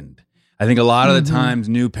abandoned. I think a lot of the times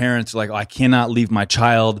new parents are like, oh, I cannot leave my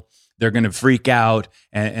child. They're going to freak out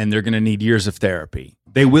and they're going to need years of therapy.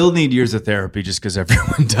 They will need years of therapy just because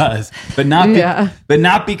everyone does, but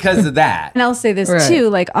not because of that. And I'll say this too,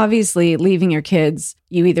 like obviously leaving your kids,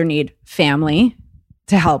 you either need family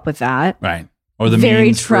to help with that. Right. Or the very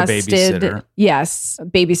means trusted, for a babysitter. Yes,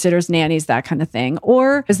 babysitters, nannies, that kind of thing.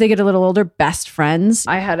 Or as they get a little older, best friends.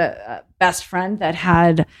 I had a best friend that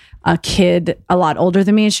had a kid a lot older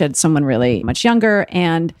than me. She had someone really much younger,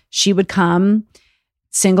 and she would come,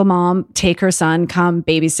 single mom, take her son, come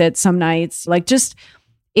babysit some nights. Like just,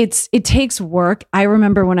 it takes work. I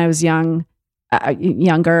remember when I was younger,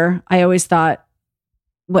 I always thought,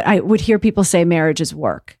 what I would hear people say, marriage is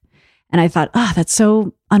work. And I thought, oh, that's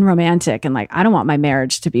so unromantic. And like, I don't want my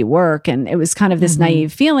marriage to be work. And it was kind of this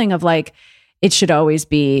naive feeling of like, it should always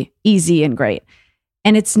be easy and great.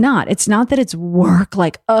 And it's not that it's work,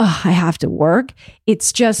 like, oh, I have to work.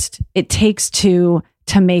 It's just, it takes two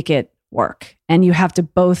to make it work. And you have to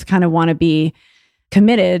both kind of want to be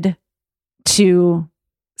committed to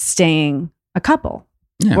staying a couple.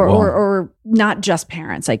 Yeah, or not just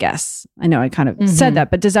parents, I guess. I know I kind of said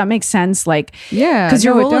that, but does that make sense? Like, yeah, because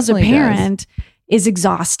your role as a parent is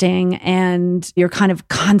exhausting and you're kind of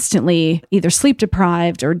constantly either sleep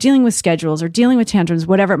deprived or dealing with schedules or dealing with tantrums,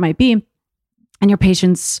 whatever it might be. And your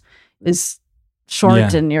patience is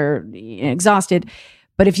short and you're exhausted.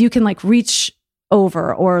 But if you can like reach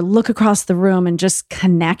over or look across the room and just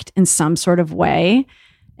connect in some sort of way,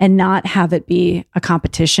 and not have it be a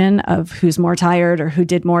competition of who's more tired or who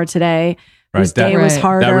did more today, whose day was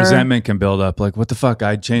harder. That resentment can build up. Like, what the fuck?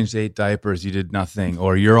 I changed 8 diapers. You did nothing.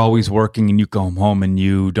 Or you're always working and you come home and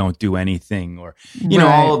you don't do anything. Or, you know,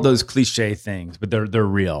 all of those cliche things, but they're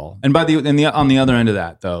real. And on the other end of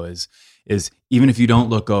that, though, is even if you don't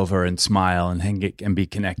look over and smile and be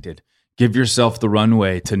connected, give yourself the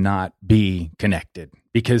runway to not be connected.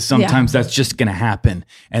 Because sometimes that's just going to happen,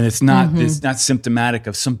 and it's not symptomatic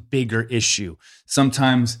of some bigger issue.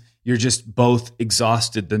 Sometimes you're just both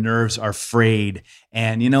exhausted, the nerves are frayed,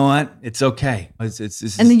 and you know what? It's okay.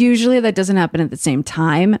 And usually that doesn't happen at the same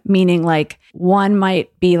time. Meaning, like one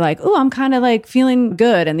might be like, "Oh, I'm kind of like feeling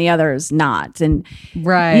good," and the other is not, and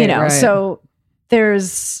so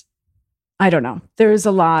there's. I don't know. There's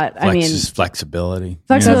a lot. Flexibility.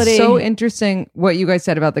 That's so interesting what you guys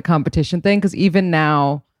said about the competition thing. Because even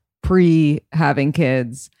now, pre having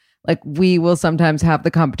kids, like we will sometimes have the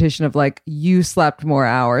competition of like, you slept more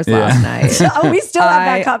hours last night. We still have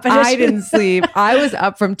that competition. I didn't sleep. I was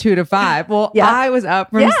up from 2 to 5. Well, I was up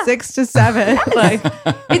from 6 to 7. Like,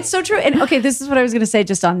 it's so true. And okay, this is what I was going to say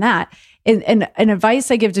just on that. And advice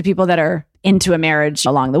I give to people that are into a marriage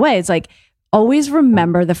along the way. It's like, always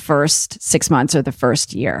remember the first 6 months or the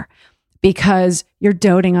first year, because you're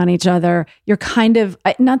doting on each other. You're kind of,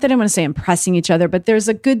 not that I want to say impressing each other, but there's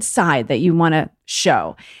a good side that you want to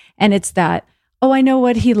show. And it's that, oh, I know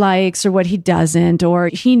what he likes or what he doesn't, or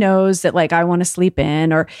he knows that like I want to sleep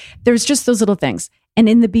in, or there's just those little things. And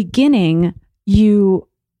in the beginning, you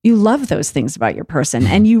love those things about your person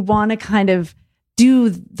and you want to kind of do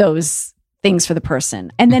those things for the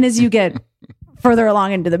person. And then as you get further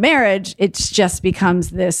along into the marriage, it just becomes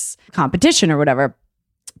this competition or whatever.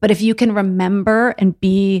 But if you can remember and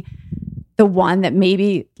be the one that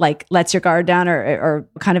maybe like lets your guard down or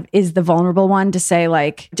kind of is the vulnerable one to say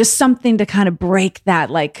like just something to kind of break that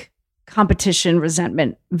like competition,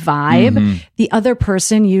 resentment vibe, the other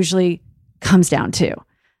person usually comes down too.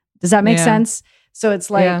 Does that make sense? So it's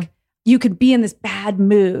like you could be in this bad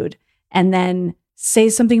mood and then say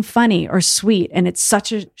something funny or sweet, and it's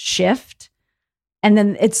such a shift. And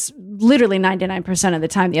then it's literally 99% of the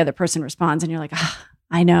time the other person responds and you're like,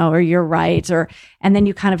 I know, or you're right. And then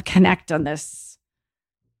you kind of connect on this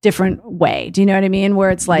different way. Do you know what I mean?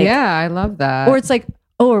 Where it's like, yeah, I love that. Or it's like,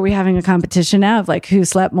 oh, are we having a competition now of like who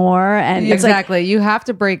slept more? And exactly. It's like, you have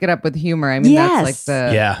to break it up with humor. I mean, that's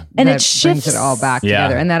like and it shifts brings it all back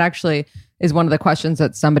together. And that actually is one of the questions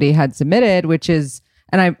that somebody had submitted, which is,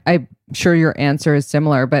 and I'm sure your answer is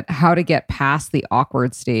similar, but how to get past the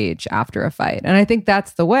awkward stage after a fight. And I think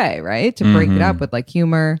that's the way, right? To break it up with like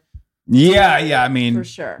humor. Yeah. I mean, for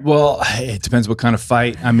sure. Well, it depends what kind of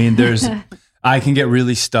fight. I mean, I can get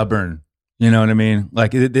really stubborn. You know what I mean?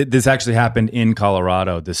 Like this actually happened in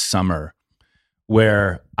Colorado this summer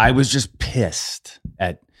where I was just pissed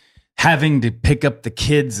at having to pick up the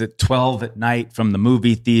kids at 12 at night from the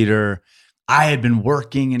movie theater. I had been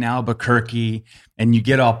working in Albuquerque, and you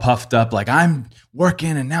get all puffed up like I'm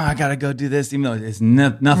working and now I got to go do this, even though it's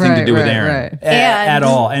nothing to do with Erinn at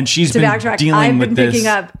all. And she's been dealing with this. I've been picking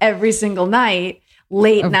up every single night,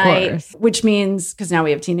 late night, which means, because now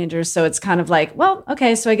we have teenagers, so it's kind of like, well,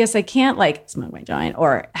 okay, so I guess I can't like smoke my joint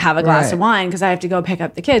or have a glass of wine because I have to go pick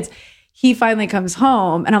up the kids. He finally comes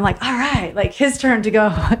home and I'm like, all right, like his turn to go,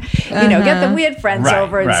 get them. We had friends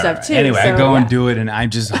over and stuff too. Anyway, so, I go and do it and I'm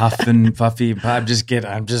just huffing, puffy. I'm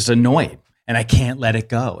just annoyed and I can't let it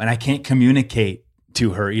go. And I can't communicate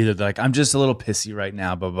to her either. Like, I'm just a little pissy right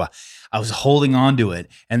now, blah, blah, blah. I was holding on to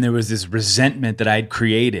it. And there was this resentment that I'd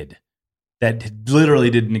created that literally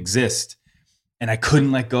didn't exist. And I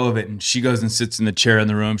couldn't let go of it. And she goes and sits in the chair in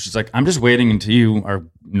the room. She's like, I'm just waiting until you are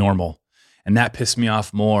normal. And that pissed me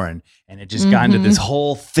off more. And it just got into this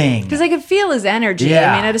whole thing. Because I could feel his energy.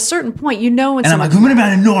 Yeah. I mean, at a certain point, when and I'm like, I'm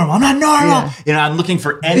not normal. I'm not normal. Yeah. I'm looking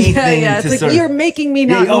for anything. It's like, you're making me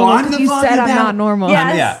not normal. You said I'm not normal.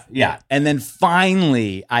 Yes. Yeah. And then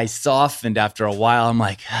finally, I softened after a while. I'm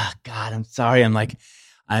like, oh, God, I'm sorry. I'm like,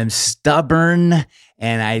 I'm stubborn,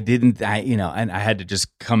 and I had to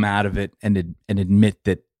just come out of it and admit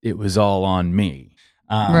that it was all on me.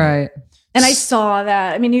 Right. And I saw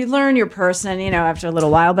that. I mean, you learn your person, after a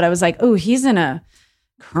little while, but I was like, oh, he's in a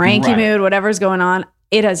cranky mood, whatever's going on.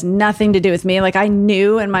 It has nothing to do with me. Like, I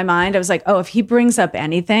knew in my mind, I was like, oh, if he brings up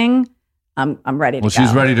anything, I'm ready to go. Well, she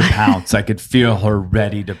was ready to pounce. I could feel her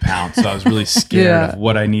ready to pounce. So I was really scared of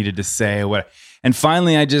what I needed to say. And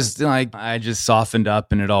finally, I just softened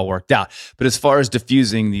up and it all worked out. But as far as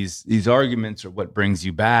diffusing these arguments or what brings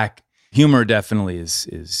you back, humor definitely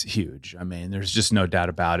is huge. I mean, there's just no doubt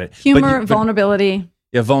about it. Humor, vulnerability.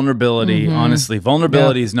 Yeah, vulnerability. Mm-hmm. Honestly,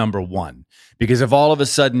 vulnerability is number one. Because if all of a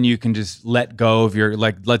sudden you can just let go of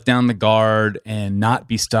let down the guard and not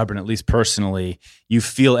be stubborn, at least personally, you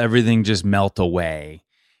feel everything just melt away.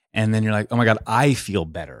 And then you're like, oh my God, I feel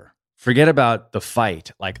better. Forget about the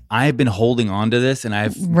fight. Like, I've been holding on to this and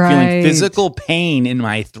I'm feeling physical pain in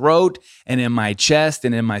my throat and in my chest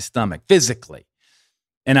and in my stomach, physically.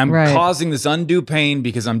 And I'm causing this undue pain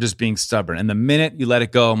because I'm just being stubborn. And the minute you let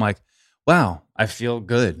it go, I'm like, wow, I feel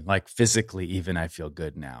good. Like, physically, even I feel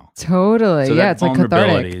good now. Totally. So it's like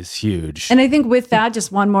vulnerability cathartic. is huge. And I think with that,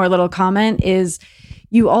 just one more little comment is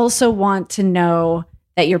you also want to know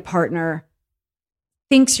that your partner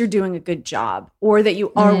thinks you're doing a good job or that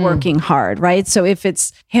you are working hard, right? So if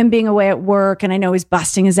it's him being away at work and I know he's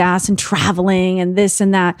busting his ass and traveling and this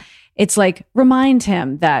and that, it's like, remind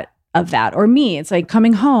him of that. Or me, it's like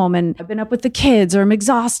coming home and I've been up with the kids or I'm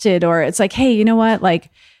exhausted, or it's like, hey, you know what?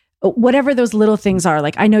 Like, whatever those little things are,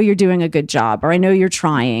 like, I know you're doing a good job, or I know you're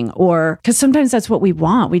trying, or because sometimes that's what we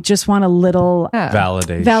want. We just want a little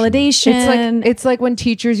validation. It's like when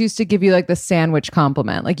teachers used to give you like the sandwich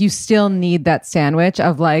compliment. Like, you still need that sandwich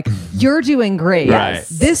of like, you're doing great. Right.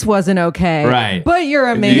 This wasn't okay. Right. But you're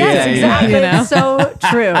amazing. Yes, exactly. It's so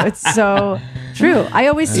true. It's so true. I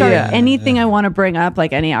always start anything I want to bring up,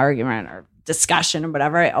 like any argument or discussion or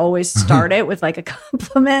whatever, I always start it with like a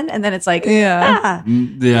compliment, and then it's like, I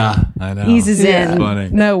know, eases in. Funny.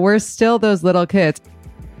 No, we're still those little kids.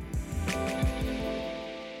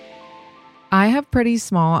 I have pretty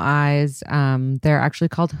small eyes. They're actually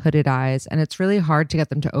called hooded eyes, and it's really hard to get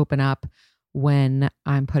them to open up when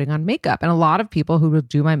I'm putting on makeup. And a lot of people who will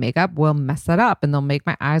do my makeup will mess that up, and they'll make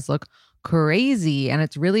my eyes look crazy, and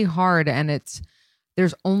it's really hard. And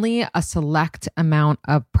there's only a select amount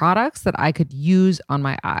of products that I could use on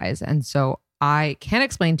my eyes. And so I can't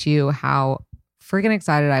explain to you how freaking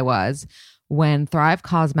excited I was when Thrive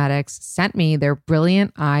Cosmetics sent me their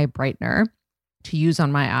Brilliant Eye Brightener to use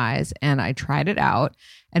on my eyes. And I tried it out.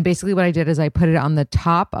 And basically what I did is I put it on the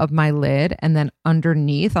top of my lid and then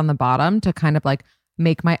underneath on the bottom to kind of like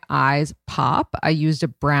make my eyes pop. I used a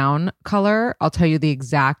brown color. I'll tell you the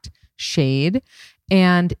exact shade.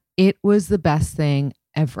 And it was the best thing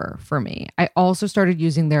ever for me. I also started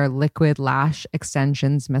using their Liquid Lash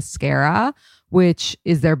Extensions mascara, which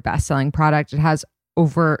is their best-selling product. It has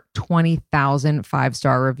over 20,000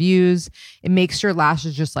 5-star reviews. It makes your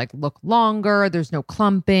lashes just like look longer. There's no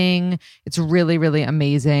clumping. It's really, really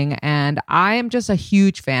amazing. And I am just a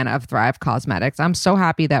huge fan of Thrive Cosmetics. I'm so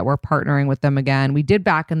happy that we're partnering with them again. We did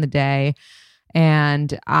back in the day.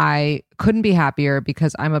 And I couldn't be happier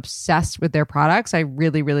because I'm obsessed with their products. I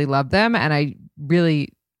really, really love them. And I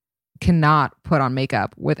really cannot put on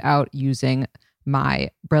makeup without using my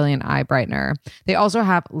Brilliant Eye Brightener. They also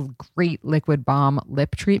have great liquid balm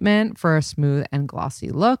lip treatment for a smooth and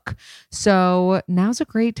glossy look. So now's a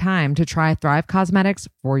great time to try Thrive Cosmetics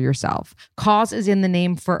for yourself. Cause is in the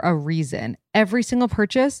name for a reason. Every single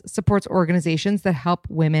purchase supports organizations that help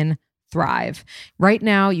women thrive. Right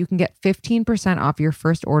now, you can get 15% off your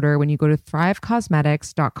first order when you go to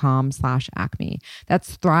thrivecosmetics.com/acme.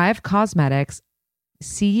 That's Thrive Cosmetics,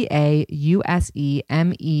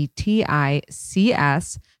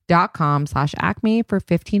 CAUSEMETICS.com/acme for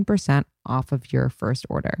 15% off of your first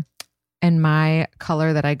order. And my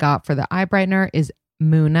color that I got for the eye brightener is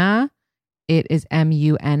Muna. It is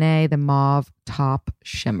MUNA, the Mauve Top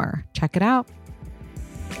Shimmer. Check it out.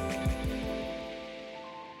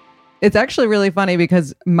 It's actually really funny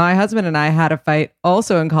because my husband and I had a fight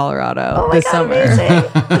also in Colorado this summer.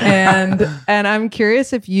 and I'm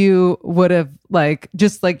curious if you would have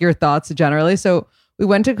just your thoughts generally. So we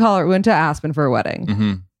went to Aspen for a wedding.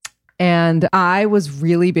 Mm-hmm. And I was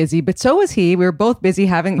really busy, but so was he. We were both busy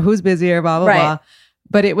having who's busier, blah, blah, blah.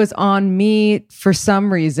 But it was on me for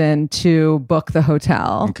some reason to book the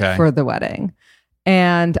hotel for the wedding.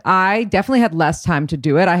 And I definitely had less time to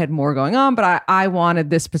do it. I had more going on, but I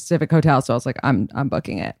wanted this specific hotel. So I was like, I'm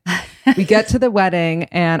booking it. We get to the wedding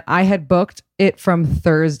and I had booked it from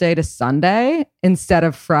Thursday to Sunday instead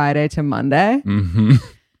of Friday to Monday. Mm-hmm.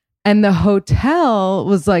 And the hotel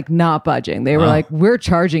was like not budging. They were like, we're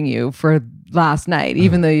charging you for last night,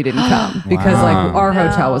 even though you didn't come, because like our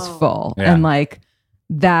hotel was full. Yeah. And like,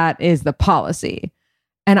 that is the policy.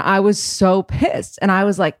 And I was so pissed. And I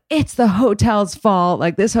was like, it's the hotel's fault.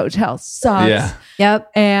 Like, this hotel sucks. Yeah.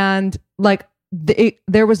 Yep. And like,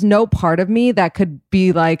 there was no part of me that could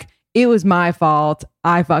be like, it was my fault.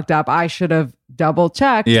 I fucked up. I should have double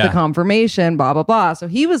checked the confirmation, blah, blah, blah. So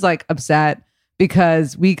he was like upset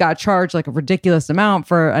because we got charged like a ridiculous amount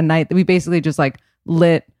for a night that we basically just like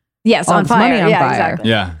lit on fire. Money on fire. Exactly.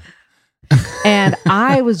 Yeah. And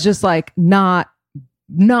I was just like not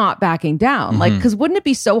backing down. Like, because wouldn't it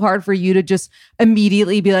be so hard for you to just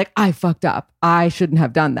immediately be like, I fucked up. I shouldn't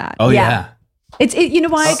have done that. Oh, yeah. It's you know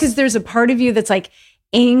why? Because there's a part of you that's like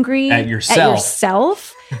angry At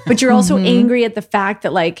yourself. But you're also angry at the fact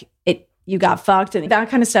that like you got fucked, and that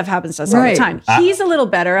kind of stuff happens to us all the time. He's a little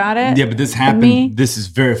better at it. Yeah, but this happened. This is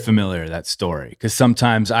very familiar, that story, because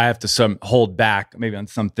sometimes I have to hold back maybe on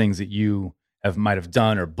some things that you might have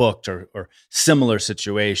done or booked or similar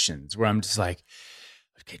situations where I'm just like,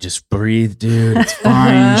 okay, just breathe, dude. It's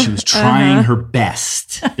fine. She was trying her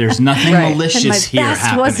best. There's nothing malicious here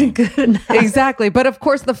happening. Wasn't good enough. Exactly. But of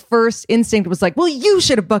course, the first instinct was like, well, you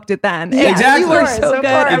should have booked it then. Yeah, exactly. You were so good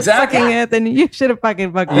at fucking it, then you should have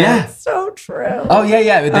fucking booked it. So true. Oh,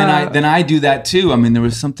 yeah. But then I do that too. I mean, there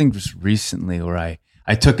was something just recently where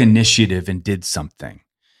I took initiative and did something.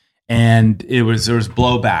 And there was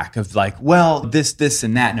blowback of like, well, this,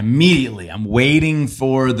 and that. And immediately I'm waiting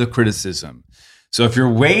for the criticism. So if you're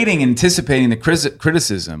waiting, anticipating the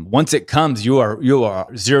criticism, once it comes, you are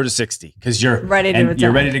 0 to 60 because you're ready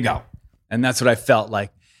to go. And that's what I felt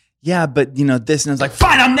like. Yeah, but this, and I was like,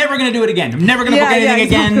 fine, I'm never going to do it again. I'm never going to book anything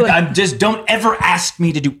again. I just don't ever ask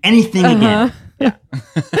me to do anything again. Yeah.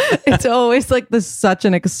 It's always like such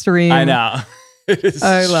an extreme. I know.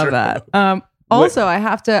 I love that. Also, I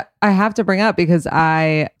have to bring up, because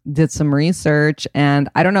I did some research, and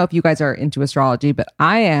I don't know if you guys are into astrology, but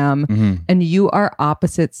I am, and you are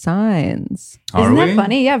opposite signs. Isn't that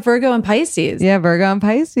funny? Yeah, Virgo and Pisces. Yeah, Virgo and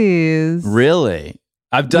Pisces. Really?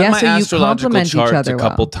 I've done my so astrological charts a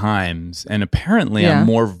couple times, and apparently I'm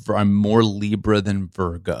more Libra than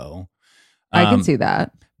Virgo. I can see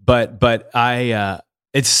that. But I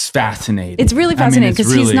it's fascinating. It's really fascinating because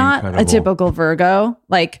really he's not incredible. A typical Virgo.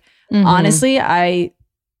 Like, honestly, I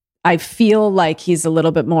feel like he's a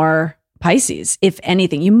little bit more Pisces. If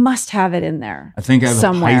anything, you must have it in there. I think I have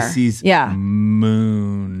somewhere. a Pisces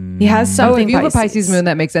moon. He has something. If you have a Pisces moon,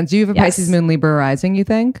 that makes sense. Do you have a Pisces moon Libra rising, you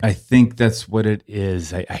think? I think that's what it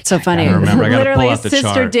is. So funny. I remember. I gotta Literally, pull out the his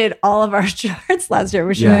sister chart. did all of our charts last year.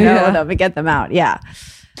 We should know them and get them out. Yeah.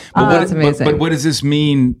 That's amazing. But what does this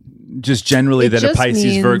mean? Just generally that a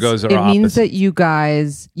Pisces Virgos are opposite. It means that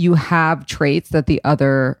you have traits that the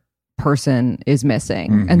other person is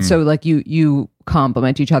missing, and so like you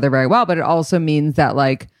complement each other very well. But it also means that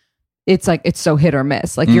like it's so hit or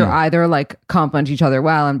miss. Like you're either like complement each other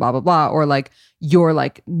well and blah blah blah, or like you're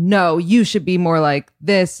like, no, you should be more like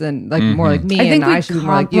this and like more like me, and I should be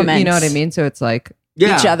more like you. You know what I mean? So it's like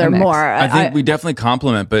each other more. I think we definitely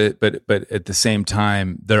complement, but at the same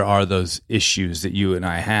time, there are those issues that you and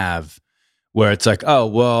I have where it's like, oh,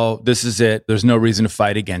 well, this is it. There's no reason to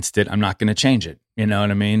fight against it. I'm not going to change it. You know what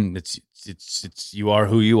I mean? It's you are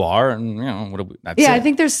who you are, and that's it. I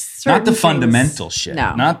think there's certain not the things, fundamental shit,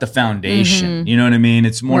 not the foundation. You know what I mean?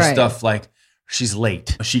 It's more stuff like she's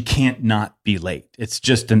late. She can't not be late. It's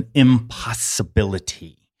just an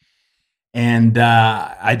impossibility. And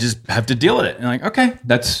I just have to deal with it. And like, okay,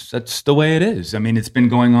 that's the way it is. I mean, it's been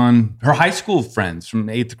going on. Her high school friends from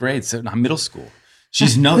 8th grade, so middle school,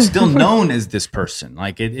 she's still known as this person.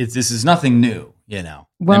 Like this is nothing new, you know.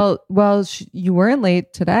 Well, you weren't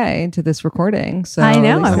late today to this recording, so I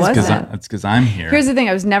know I wasn't. That's because I'm here. Here's the thing: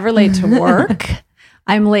 I was never late to work.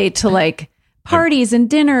 I'm late to like parties and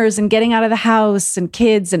dinners and getting out of the house and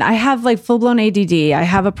kids. And I have like full blown ADD. I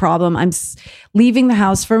have a problem. Leaving the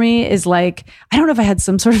house for me is like, I don't know if I had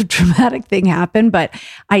some sort of traumatic thing happen, but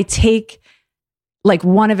I take like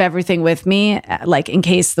one of everything with me, like in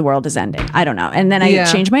case the world is ending. I don't know. And then I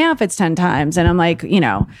change my outfits 10 times and I'm like,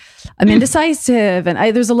 I'm indecisive.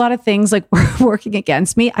 And there's a lot of things like working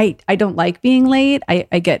against me. I don't like being late.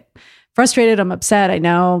 I get frustrated. I'm upset. I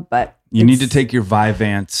know, but you need to take your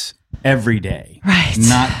Vyvanse every day, right?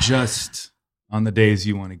 Not just on the days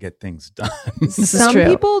you want to get things done. Some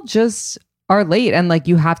people just are late, and like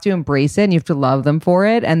you have to embrace it, and you have to love them for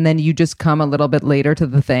it, and then you just come a little bit later to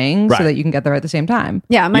the thing so that you can get there at the same time.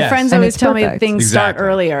 Yeah, my friends always tell me things start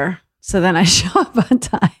earlier, so then I show up on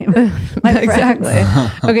time.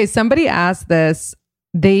 Exactly. Okay, somebody asked this.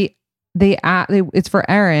 it's for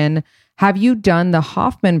Erinn. Have you done the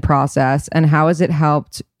Hoffman process, and how has it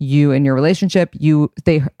helped you in your relationship?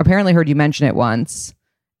 They apparently heard you mention it once,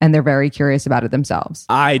 and they're very curious about it themselves.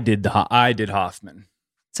 I did Hoffman.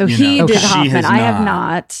 So he did She Hoffman. has I have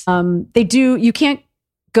not. They do. You can't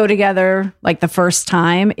go together like the first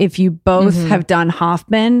time. If you both have done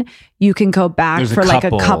Hoffman, you can go back for like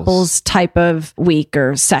a couples type of week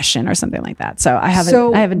or session or something like that. So I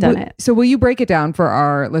haven't done it. So will you break it down for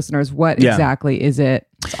our listeners? What exactly is it?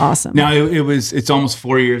 It's awesome. Now it's almost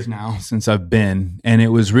 4 years now since I've been, and it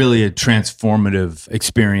was really a transformative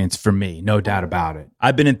experience for me, no doubt about it.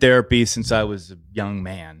 I've been in therapy since I was a young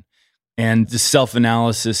man. And the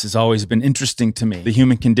self-analysis has always been interesting to me. The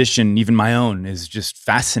human condition, even my own, is just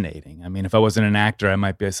fascinating. I mean, if I wasn't an actor, I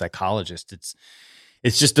might be a psychologist.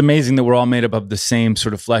 It's just amazing that we're all made up of the same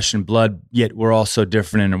sort of flesh and blood, yet we're all so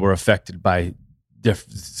different and we're affected by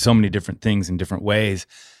so many different things in different ways.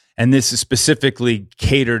 And this is specifically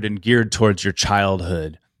catered and geared towards your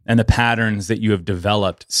childhood and the patterns that you have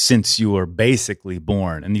developed since you were basically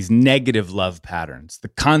born, and these negative love patterns. The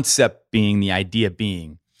concept being, the idea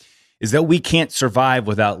being, is that we can't survive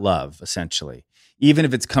without love, essentially, even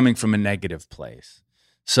if it's coming from a negative place.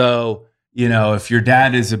 So, if your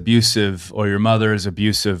dad is abusive or your mother is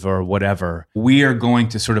abusive or whatever, we are going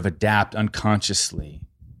to sort of adapt unconsciously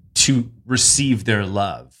to receive their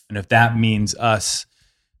love. And if that means us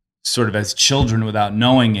sort of as children without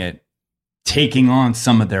knowing it, taking on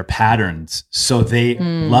some of their patterns so they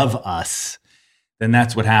love us, then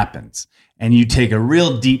that's what happens. And you take a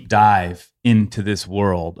real deep dive into this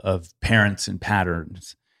world of parents and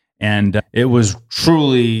patterns. And it was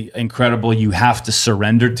truly incredible. You have to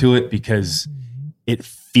surrender to it because it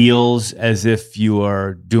feels as if you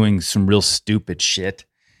are doing some real stupid shit.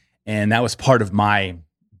 And that was part of my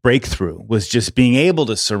breakthrough, was just being able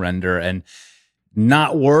to surrender and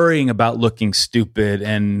not worrying about looking stupid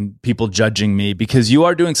and people judging me, because you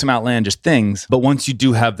are doing some outlandish things. But once you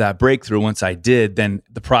do have that breakthrough, once I did, then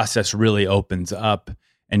the process really opens up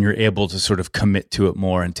and you're able to sort of commit to it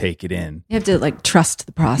more and take it in. You have to like trust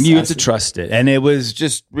the process. You have to trust it. And it was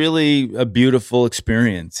just really a beautiful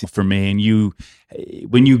experience for me. And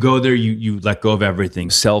when you go there, you let go of everything.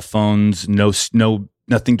 Cell phones,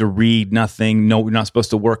 nothing to read, nothing. No, you're not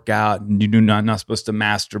supposed to work out. You're not supposed to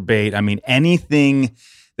masturbate. I mean, anything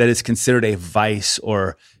that is considered a vice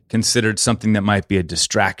or considered something that might be a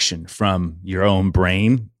distraction from your own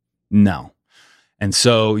brain, no. And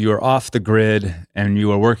so you're off the grid and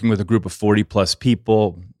you are working with a group of 40 plus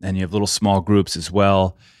people, and you have little small groups as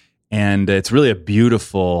well. And it's really a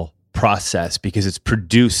beautiful process because it's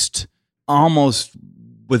produced almost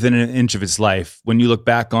within an inch of its life. When you look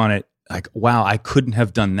back on it, like, wow, I couldn't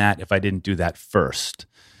have done that if I didn't do that first.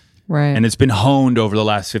 Right. And it's been honed over the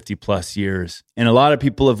last 50 plus years. And a lot of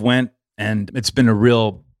people have went, and it's been a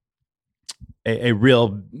real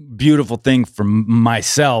beautiful thing for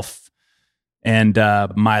myself and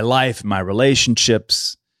my life, my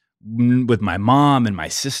relationships with my mom and my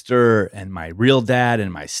sister and my real dad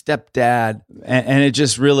and my stepdad. And it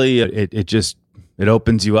just really, it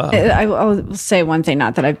opens you up. I will say one thing,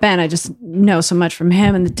 not that I've been, I just know so much from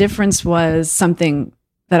him. And the difference was something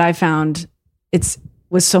that I found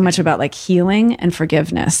was so much about like healing and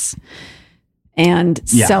forgiveness and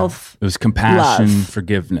self. It was compassion,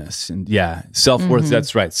 forgiveness, and self-worth.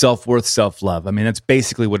 That's right. Self-worth, self-love. I mean, that's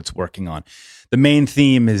basically what it's working on. The main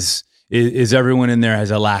theme is everyone in there has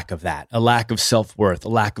a lack of that, a lack of self-worth, a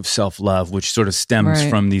lack of self-love, which sort of stems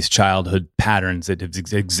from these childhood patterns that have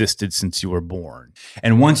existed since you were born.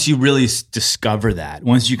 And once you really discover that,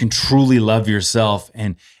 once you can truly love yourself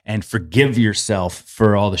and forgive yourself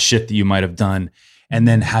for all the shit that you might have done, and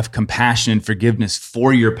then have compassion and forgiveness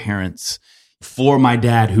for your parents, for my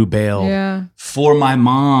dad who bailed, for my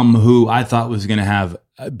mom who I thought was going to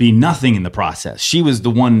be nothing in the process. She was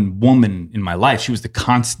the one woman in my life. She was the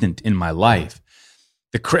constant in my life.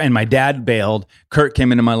 And my dad bailed. Kurt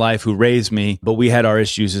came into my life, who raised me, but we had our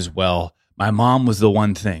issues as well. My mom was the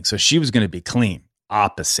one thing. So she was going to be clean.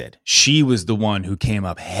 Opposite. She was the one who came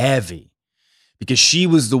up heavy because she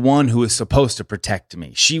was the one who was supposed to protect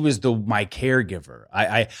me. She was my caregiver.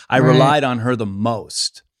 I relied on her the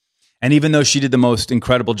most. And even though she did the most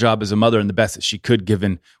incredible job as a mother and the best that she could,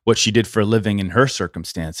 given what she did for a living in her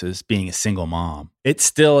circumstances, being a single mom, it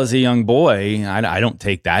still, as a young boy, I don't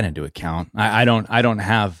take that into account. I don't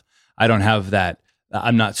have that.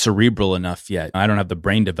 I'm not cerebral enough yet. I don't have the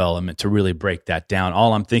brain development to really break that down.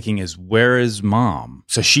 All I'm thinking is, where is mom?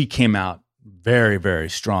 So she came out very, very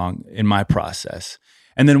strong in my process.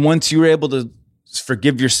 And then once you were able to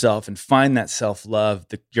forgive yourself and find that self-love,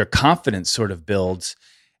 your confidence sort of builds.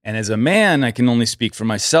 And as a man, I can only speak for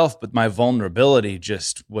myself, but my vulnerability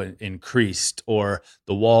just increased, or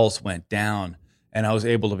the walls went down. And I was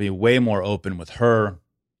able to be way more open with her,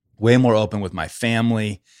 way more open with my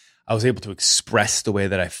family. I was able to express the way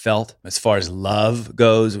that I felt. As far as love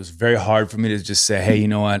goes, it was very hard for me to just say, hey, you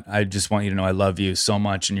know what? I just want you to know I love you so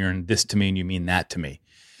much, and you're in this to me and you mean that to me.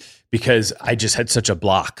 Because I just had such a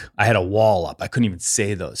block. I had a wall up. I couldn't even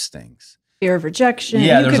say those things. Fear of rejection.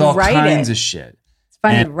 Yeah, there's all kinds of shit. It's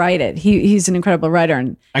fun to write it. He's an incredible writer.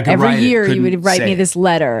 And every year you would write me this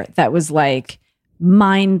letter that was like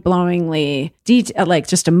mind-blowingly like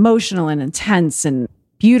just emotional and intense and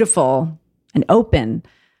beautiful and open.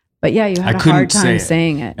 But yeah, you had a hard time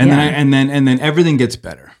saying it. And then everything gets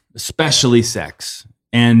better, especially sex.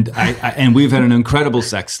 And and we've had an incredible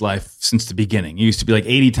sex life since the beginning. It used to be like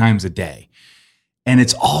 80 times a day. And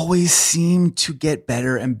it's always seemed to get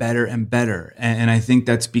better and better and better. And I think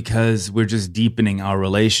that's because we're just deepening our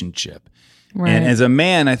relationship. Right. And as a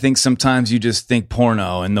man, I think sometimes you just think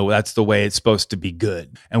porno and that's the way it's supposed to be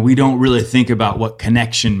good. And we don't really think about what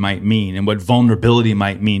connection might mean and what vulnerability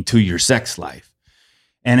might mean to your sex life.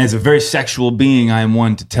 And as a very sexual being, I am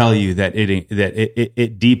one to tell you that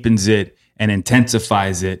it deepens it and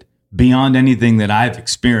intensifies it beyond anything that I've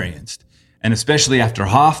experienced. And especially after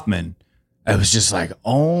Hoffman, I was just like,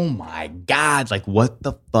 oh my God, like what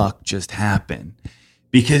the fuck just happened?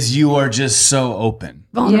 Because you are just so open.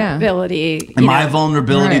 Vulnerability. And my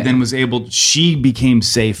vulnerability then she became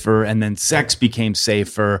safer, and then sex became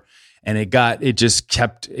safer. And it just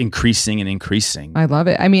kept increasing and increasing. I love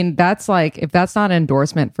it. I mean, that's like, if that's not an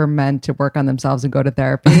endorsement for men to work on themselves and go to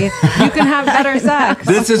therapy, you can have better sex.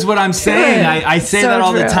 This is what I'm saying. I say that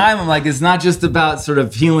all the time. I'm like, it's not just about sort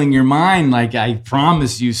of healing your mind. Like, I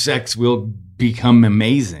promise you, sex will become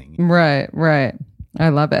amazing. Right. I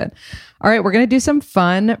love it. All right, we're going to do some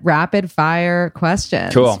fun rapid fire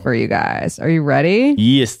questions for you guys. Are you ready?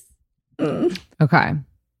 Yes. Okay.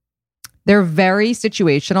 They're very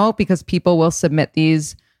situational because people will submit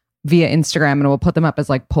these via Instagram and we'll put them up as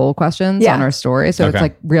like poll questions on our story. So it's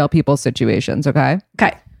like real people situations. Okay.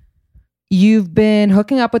 You've been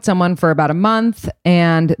hooking up with someone for about a month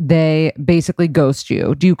and they basically ghost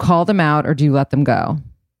you. Do you call them out or do you let them go?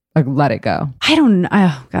 Like let it go? I don't know.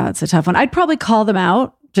 Oh God, it's a tough one. I'd probably call them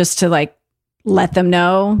out just to like let them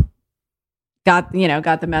know. Got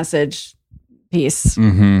the message. Piece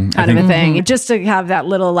kind of a thing, just to have that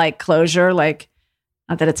little like closure, like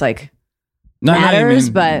not that it's like matters,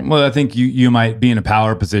 but well, I think you might be in a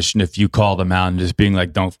power position if you call them out and just being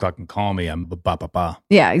like, don't fucking call me, I'm ba.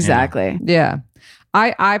 Yeah, exactly. Yeah.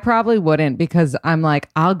 I probably wouldn't because I'm like,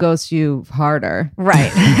 I'll ghost you harder. Right.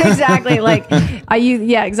 Exactly. Like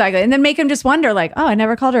exactly. And then make him just wonder like, oh, I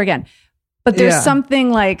never called her again. But there's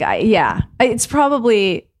something like, it's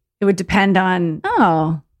probably, it would depend on,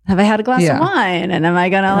 have I had a glass of wine? And am I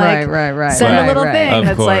going to like send a little thing of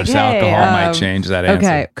that's course, like, hey. Alcohol might change that answer.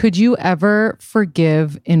 Okay. Could you ever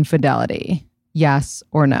forgive infidelity? Yes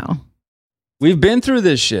or no? We've been through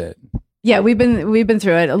this shit. Yeah, we've been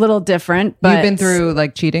through it. A little different, but you've been through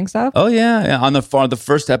like cheating stuff? Oh yeah. On the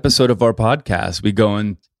first episode of our podcast, we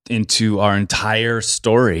go into our entire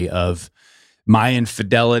story of my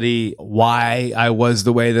infidelity, why I was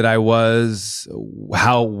the way that I was,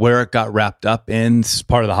 where it got wrapped up in. This is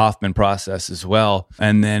part of the Hoffman process as well.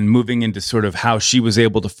 And then moving into sort of how she was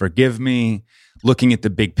able to forgive me, looking at the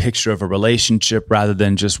big picture of a relationship rather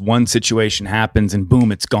than just one situation happens and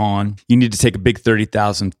boom, it's gone. You need to take a big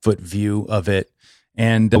 30,000 foot view of it.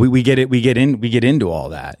 And we get into all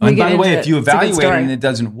that. And by the way, if you evaluate it and it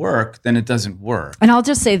doesn't work, then it doesn't work. And I'll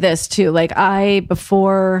just say this too, like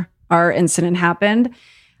before our incident happened,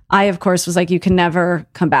 I, of course, was like, you can never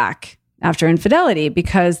come back after infidelity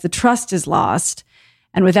because the trust is lost.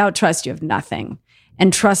 And without trust, you have nothing.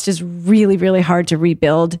 And trust is really, really hard to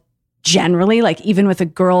rebuild generally, like even with a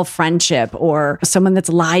girl friendship or someone that's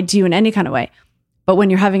lied to you in any kind of way. But when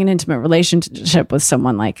you're having an intimate relationship with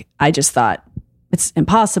someone, like I just thought it's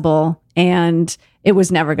impossible and it was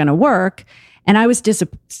never going to work. And I was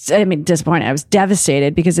disappointed. I was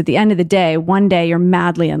devastated because at the end of the day, one day you're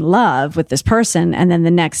madly in love with this person. And then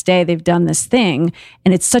the next day they've done this thing.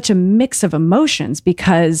 And it's such a mix of emotions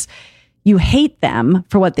because you hate them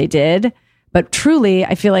for what they did. But truly,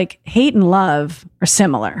 I feel like hate and love are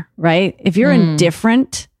similar, right? If you're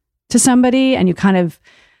indifferent to somebody and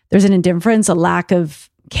there's an indifference, a lack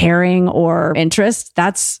of caring or interest,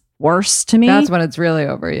 that's worse to me. That's when it's really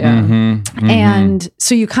over, yeah. And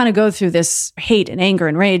so you kind of go through this hate and anger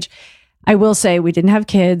and rage. I will say we didn't have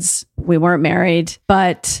kids, we weren't married,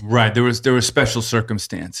 but right, there were special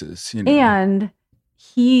circumstances, and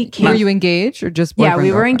he came. Were you engaged or just Yeah, boyfriend,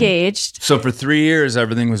 we were girlfriend? engaged. So for 3 years,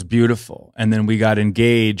 everything was beautiful. And then we got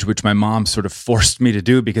engaged, which my mom sort of forced me to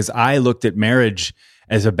do because I looked at marriage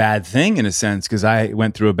as a bad thing in a sense, because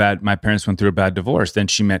my parents went through a bad divorce. Then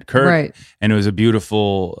she met Kurt, Right. and it was a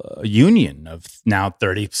beautiful union of now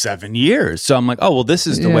 37 years. So I'm like, oh, well, this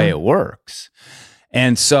is the way it works.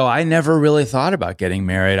 And so I never really thought about getting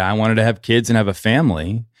married. I wanted to have kids and have a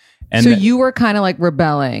family. And so you were kind of like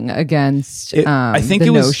rebelling against the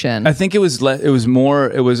notion. I think it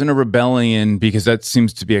wasn't a rebellion because that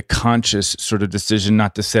seems to be a conscious sort of decision,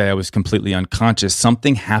 not to say I was completely unconscious.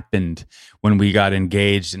 Something happened when we got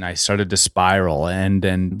engaged and I started to spiral.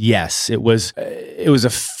 And yes, it was a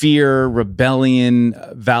fear, rebellion,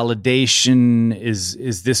 validation.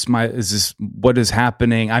 Is this what is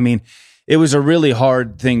happening? I mean, it was a really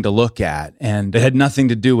hard thing to look at, and it had nothing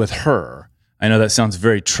to do with her. I know that sounds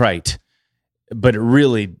very trite, but it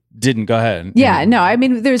really didn't. Go ahead. Yeah, no, I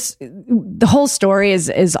mean, there's the whole story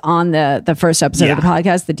is on the first episode of the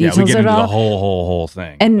podcast. The details we get of it into all, the whole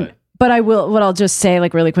thing. And but what I'll just say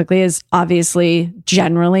like really quickly is obviously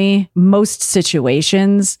generally most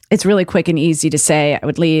situations it's really quick and easy to say I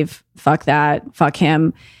would leave, fuck that, fuck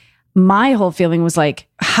him. My whole feeling was like,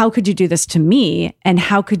 how could you do this to me, and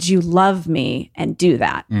how could you love me and do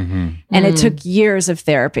that? Mm-hmm. And it took years of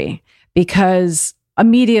therapy. Because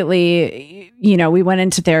immediately, we went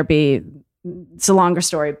into therapy. It's a longer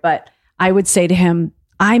story, but I would say to him,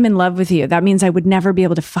 I'm in love with you. That means I would never be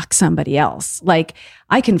able to fuck somebody else. Like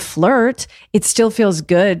I can flirt. It still feels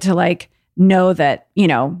good to like know that,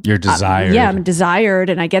 you're desired. I'm desired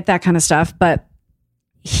and I get that kind of stuff. But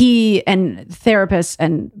he and therapists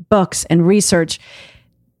and books and research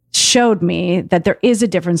showed me that there is a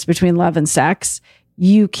difference between love and sex.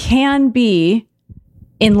 You can be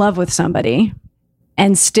in love with somebody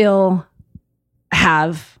and still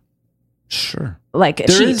have like a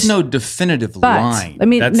there cheat. is no definitive line. Let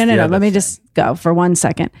me just go for 1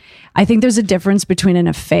 second. I think there's a difference between an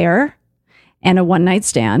affair and a one night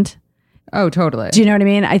stand. Oh, totally. Do you know what I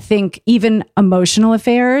mean? I think even emotional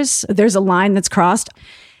affairs, there's a line that's crossed.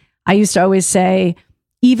 I used to always say,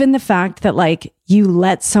 even the fact that like you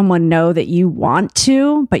let someone know that you want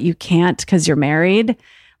to, but you can't because you're married,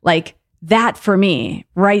 like that for me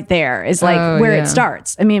right there is like where it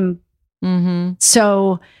starts. I mean,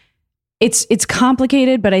 so it's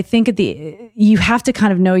complicated, but I think you have to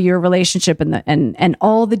kind of know your relationship and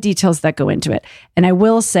all the details that go into it. And I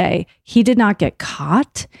will say he did not get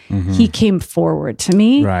caught. He came forward to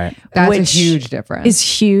me. Right. That's a huge difference. Is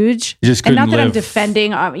huge. And not that I'm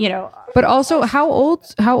defending, But also, how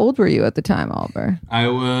old were you at the time, Oliver? I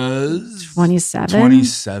was 27.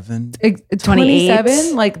 27.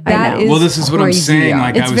 27? Like that is well, this is what I'm saying.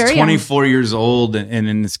 Like It's I was very 24 years old and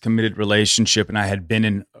in this committed relationship, and I've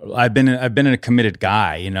been a committed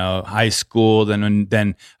guy, high school,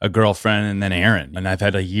 then a girlfriend, and then Erinn. And I've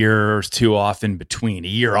had a year or two off in between,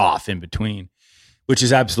 which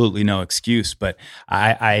is absolutely no excuse. But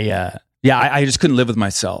I just couldn't live with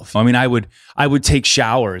myself. I mean, I would take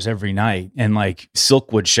showers every night and like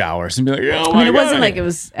Silkwood showers and be like, oh my God. It wasn't like it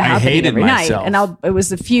was happening every myself. night. And it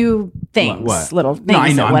was a few things, little things I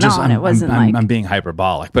know. that went on. It wasn't I'm being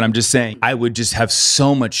hyperbolic, but I'm just saying I would just have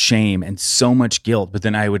so much shame and so much guilt, but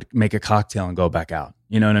then I would make a cocktail and go back out.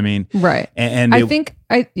 You know what I mean? Right. And I think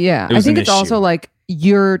it's also like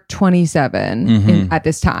you're 27 at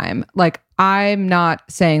this time. Like I'm not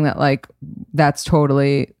saying that like that's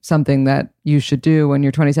totally something that you should do when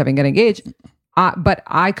you're 27, get engaged. But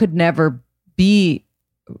I could never be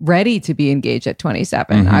ready to be engaged at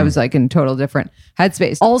 27. I was like in total different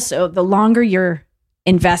headspace. Also, the longer you're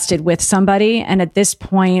invested with somebody, and at this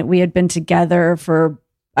point we had been together for,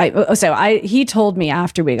 he told me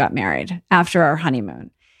after we got married, after our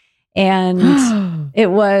honeymoon, and it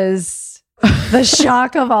was the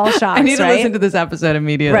shock of all shocks. I need to listen to this episode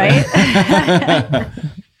immediately. Right?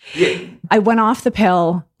 I went off the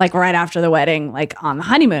pill like right after the wedding, like on the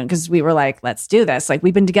honeymoon, because we were like, let's do this. Like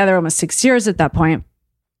we've been together almost 6 years at that point.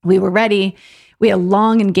 We were ready. We had a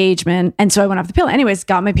long engagement. And so I went off the pill. Anyways,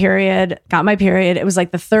 got my period. It was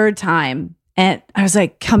like the third time. And I was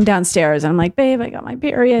like, come downstairs. And I'm like, babe, I got my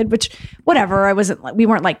period, which whatever. We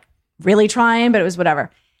weren't like really trying, but it was whatever.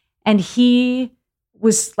 And he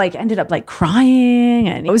was like, ended up like crying,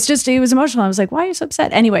 and it was emotional. I was like, why are you so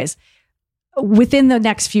upset? Anyways, within the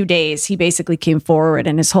next few days, he basically came forward,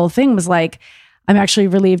 and his whole thing was like, I'm actually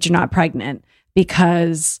relieved you're not pregnant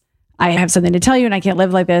because I have something to tell you and I can't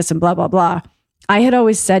live like this and blah, blah, blah. I had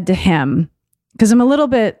always said to him, because I'm a little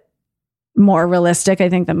bit more realistic, I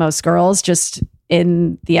think, than most girls, just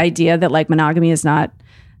in the idea that like monogamy is not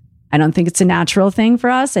I don't think it's a natural thing for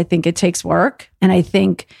us. I think it takes work. And I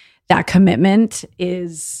think that commitment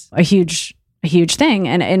is a huge thing.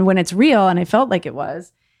 And when it's real, and I felt like it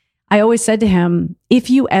was, I always said to him, if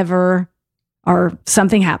you ever or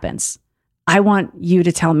something happens, I want you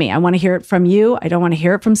to tell me. I want to hear it from you. I don't want to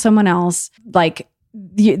hear it from someone else. Like,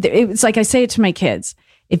 it's like I say it to my kids.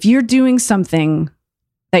 If you're doing something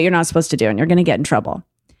that you're not supposed to do and you're going to get in trouble,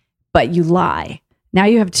 but you lie, now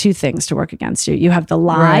you have two things to work against you. You have the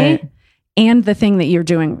lie and the thing that you're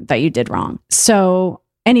doing that you did wrong. So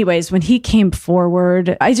anyways, when he came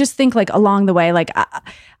forward, I just think like along the way, like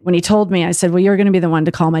when he told me, I said, well, you're going to be the one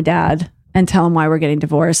to call my dad and tell him why we're getting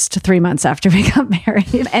divorced 3 months after we got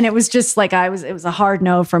married. And it was just like, it was a hard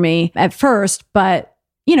no for me at first. But,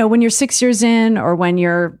 you know, when you're 6 years in or when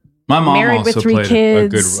you're my mom married with 3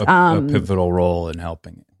 kids, a pivotal role in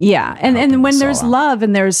helping it. Yeah. And when there's love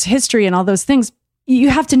and there's history and all those things, you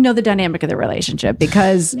have to know the dynamic of the relationship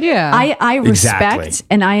because I respect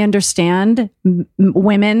and I understand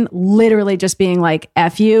women literally just being like,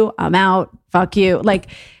 F you, I'm out, fuck you. Like,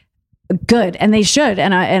 good. And they should.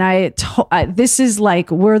 And I this is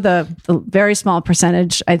like, we're the very small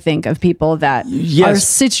percentage, I think, of people that our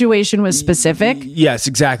situation was specific. Yes,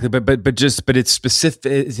 exactly. But it's specific.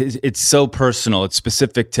 It's so personal. It's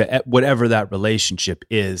specific to whatever that relationship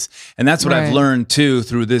is. And that's what I've learned too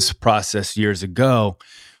through this process years ago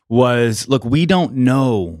was, look, we don't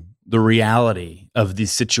know the reality of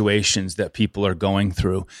these situations that people are going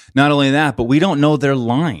through. Not only that, but we don't know their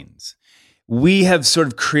lines. We have sort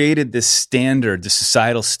of created this standard, this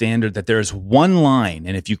societal standard that there is one line.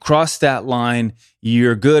 And if you cross that line,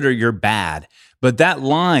 you're good or you're bad. But that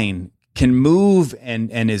line can move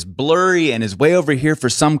and is blurry and is way over here for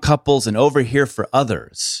some couples and over here for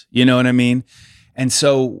others. You know what I mean? And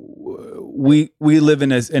so we live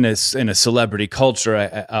in a celebrity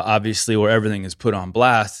culture, obviously, where everything is put on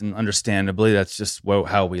blast. And understandably, that's just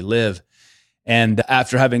how we live. And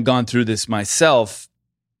after having gone through this myself,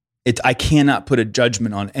 I cannot put a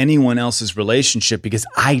judgment on anyone else's relationship because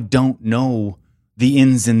I don't know the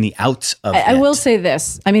ins and the outs of it. I will say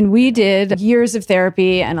this. I mean, we did years of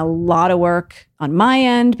therapy and a lot of work on my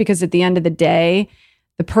end because at the end of the day,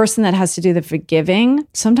 the person that has to do the forgiving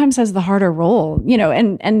sometimes has the harder role, you know,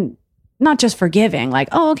 and not just forgiving, like,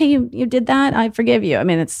 oh, okay, you did that, I forgive you. I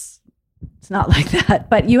mean, it's not like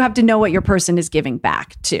that, but you have to know what your person is giving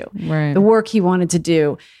back to. Right. The work he wanted to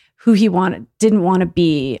do, who he didn't want to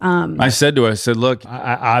be. I said to her, I said, look,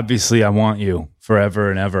 obviously I want you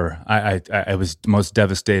forever and ever. It was the most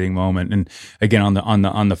devastating moment. And again,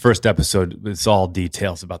 on the first episode, it's all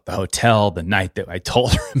details about the hotel, the night that I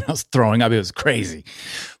told her I was throwing up. It was crazy.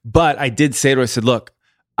 But I did say to her, I said, look,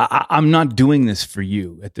 I'm not doing this for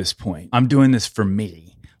you at this point. I'm doing this for me.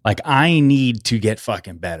 Like, I need to get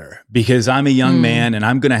fucking better because I'm a young man and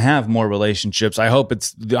I'm going to have more relationships. I hope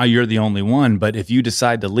you're the only one, but if you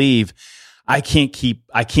decide to leave, I can't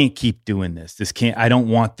keep doing this. I don't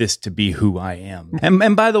want this to be who I am.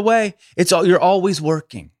 And by the way, you're always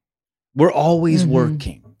working. We're always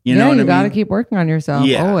working. You know what I mean? You got to keep working on yourself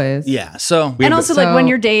always. Yeah. So, and also like when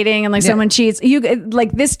you're dating and like someone cheats,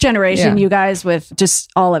 like this generation, you guys with just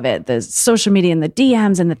all of it, the social media and the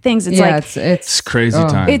DMs and the things. It's it's crazy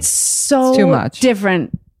time. It's so too much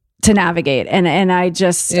different to navigate. And I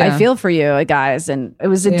I feel for you guys. And it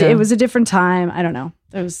was a different time. I don't know.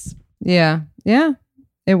 It was. Yeah.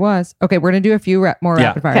 It was. Okay. We're going to do a few more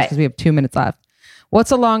rapid fires because we have 2 minutes left. What's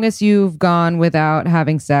the longest you've gone without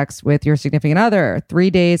having sex with your significant other? 3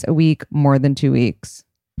 days a week, more than 2 weeks.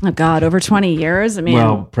 Oh God, over 20 years? I mean,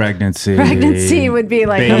 well, pregnancy would be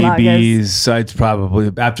like the longest. Babies, it's probably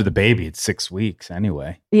after the baby, it's 6 weeks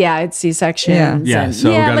anyway. Yeah, it's C-section. Yeah. So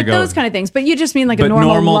like go. Those kind of things. But you just mean like a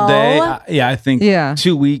normal lull? Day. I think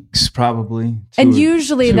 2 weeks probably. And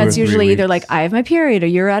usually that's usually either like I have my period or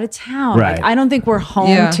you're out of town. Right. Like, I don't think we're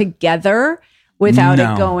home together without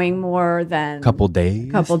it going more than couple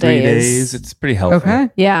days. 3 days. It's pretty healthy. Okay.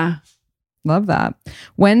 Yeah. Love that.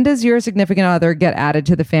 When does your significant other get added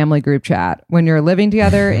to the family group chat? When you're living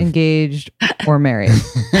together, engaged, or married?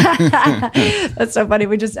 That's so funny.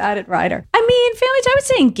 We just added Ryder. I mean, family time, I would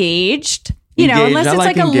say engaged. You know, unless it's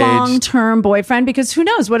like a long-term boyfriend, because who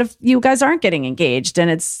knows? What if you guys aren't getting engaged? And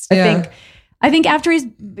it's, I think after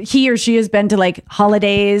he or she has been to like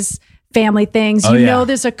holidays, family things, know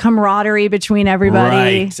there's a camaraderie between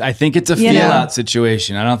everybody. Right. I think it's a feel-out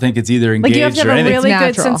situation. I don't think it's either engaged like you have to have a really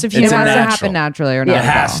good sense of humor. It has to happen naturally or not. It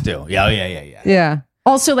has to. Yeah.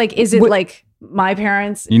 Also, like, is it like my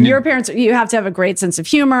parents, your parents, you have to have a great sense of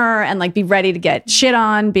humor and like be ready to get shit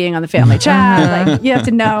on being on the family chat. Like, you have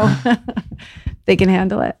to know they can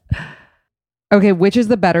handle it. Okay, which is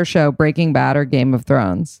the better show, Breaking Bad or Game of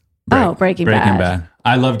Thrones? Breaking Bad.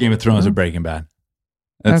 I love Game of Thrones or Breaking Bad.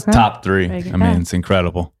 That's top 3. Breaking I mean, Bad. it's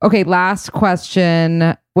incredible. Okay, last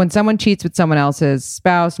question. When someone cheats with someone else's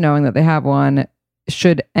spouse, knowing that they have one,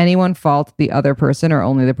 should anyone fault the other person or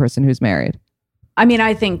only the person who's married? I mean,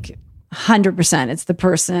 I think 100% it's the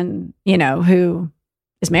person, who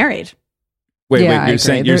is married. Wait, I you're agree.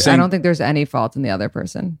 saying I don't think there's any fault in the other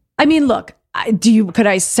person. I mean, look, could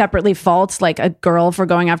I separately fault like a girl for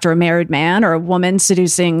going after a married man or a woman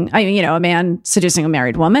seducing, a man seducing a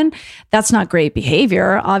married woman? That's not great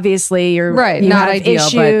behavior. Obviously, you're right. You not have ideal,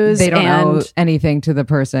 issues, but they don't and owe anything to the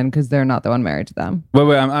person because they're not the one married to them.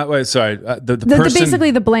 Wait, sorry. The person...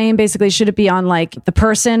 basically the blame should it be on like the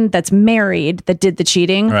person that's married that did the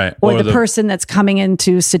cheating, right? Or the person that's coming in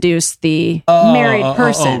to seduce the married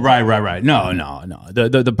person? Right. No.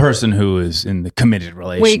 The person who is in the committed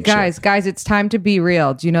relationship. Wait, guys, it's time to be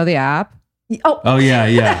real. Do you know the app? Oh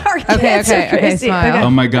yeah. Okay, smile. Oh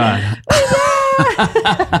my God.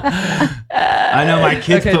 I know my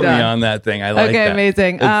kids put me on that thing. I like that. Okay,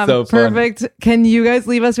 amazing. It's so fun. Perfect. Can you guys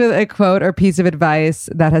leave us with a quote or piece of advice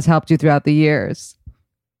that has helped you throughout the years?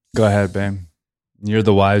 Go ahead, babe. You're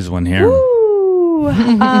the wise one here. Ooh.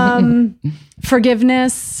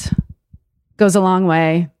 Forgiveness goes a long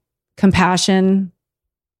way. Compassion,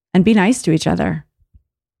 and be nice to each other.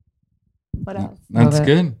 What else? That's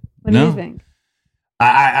good. What do you think?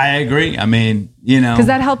 I agree. I mean, because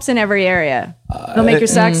that helps in every area. It'll make your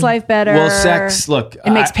sex life better. Well, sex, look, it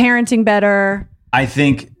makes parenting better. I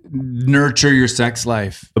think nurture your sex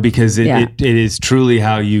life because it is truly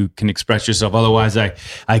how you can express yourself. Otherwise,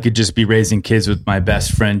 I could just be raising kids with my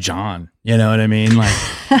best friend John. You know what I mean?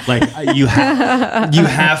 Like you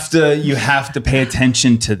have to pay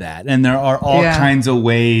attention to that. And there are all kinds of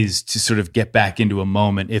ways to sort of get back into a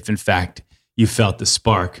moment if in fact you felt the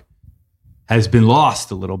spark has been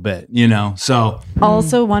lost a little bit, So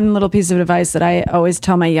also one little piece of advice that I always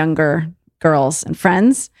tell my younger girls and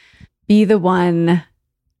friends, be the one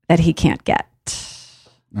that he can't get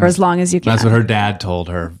for as long as you can. That's what her dad told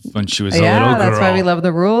her when she was a little girl. That's why we love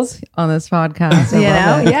the rules on this podcast.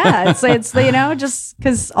 It's just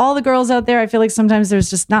because all the girls out there, I feel like sometimes there's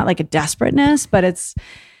just not like a desperateness, but it's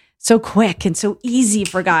so quick and so easy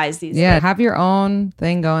for guys these days. Have your own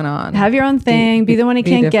thing going on. Have your own thing. Be the one he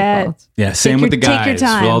can't difficult. get. Yeah, same with the guys. Take your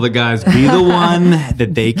time. For all the guys, be the one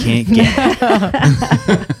that they can't get.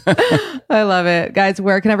 I love it. Guys,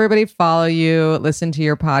 where can everybody follow you, listen to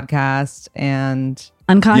your podcast, and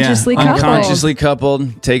Unconsciously Coupled? Unconsciously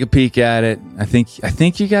Coupled. Take a peek at it. I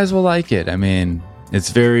think you guys will like it. I mean,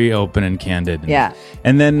 it's very open and candid. Yeah.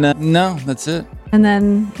 And then, no, that's it. And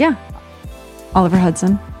then, Oliver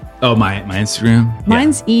Hudson. Oh, my Instagram?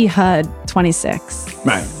 Mine's ehud26.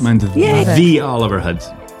 Right. Mine's the Oliver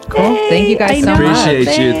Hudson. Cool. Yay. Thank you guys so much.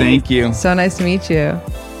 Appreciate you. Thank you. So nice to meet you.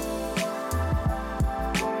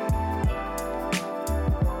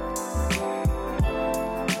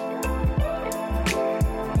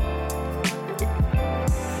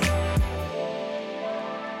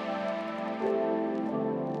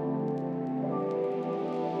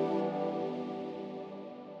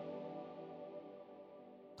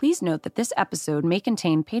 Please note that this episode may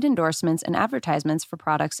contain paid endorsements and advertisements for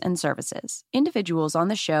products and services. Individuals on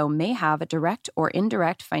the show may have a direct or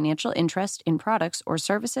indirect financial interest in products or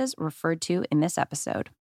services referred to in this episode.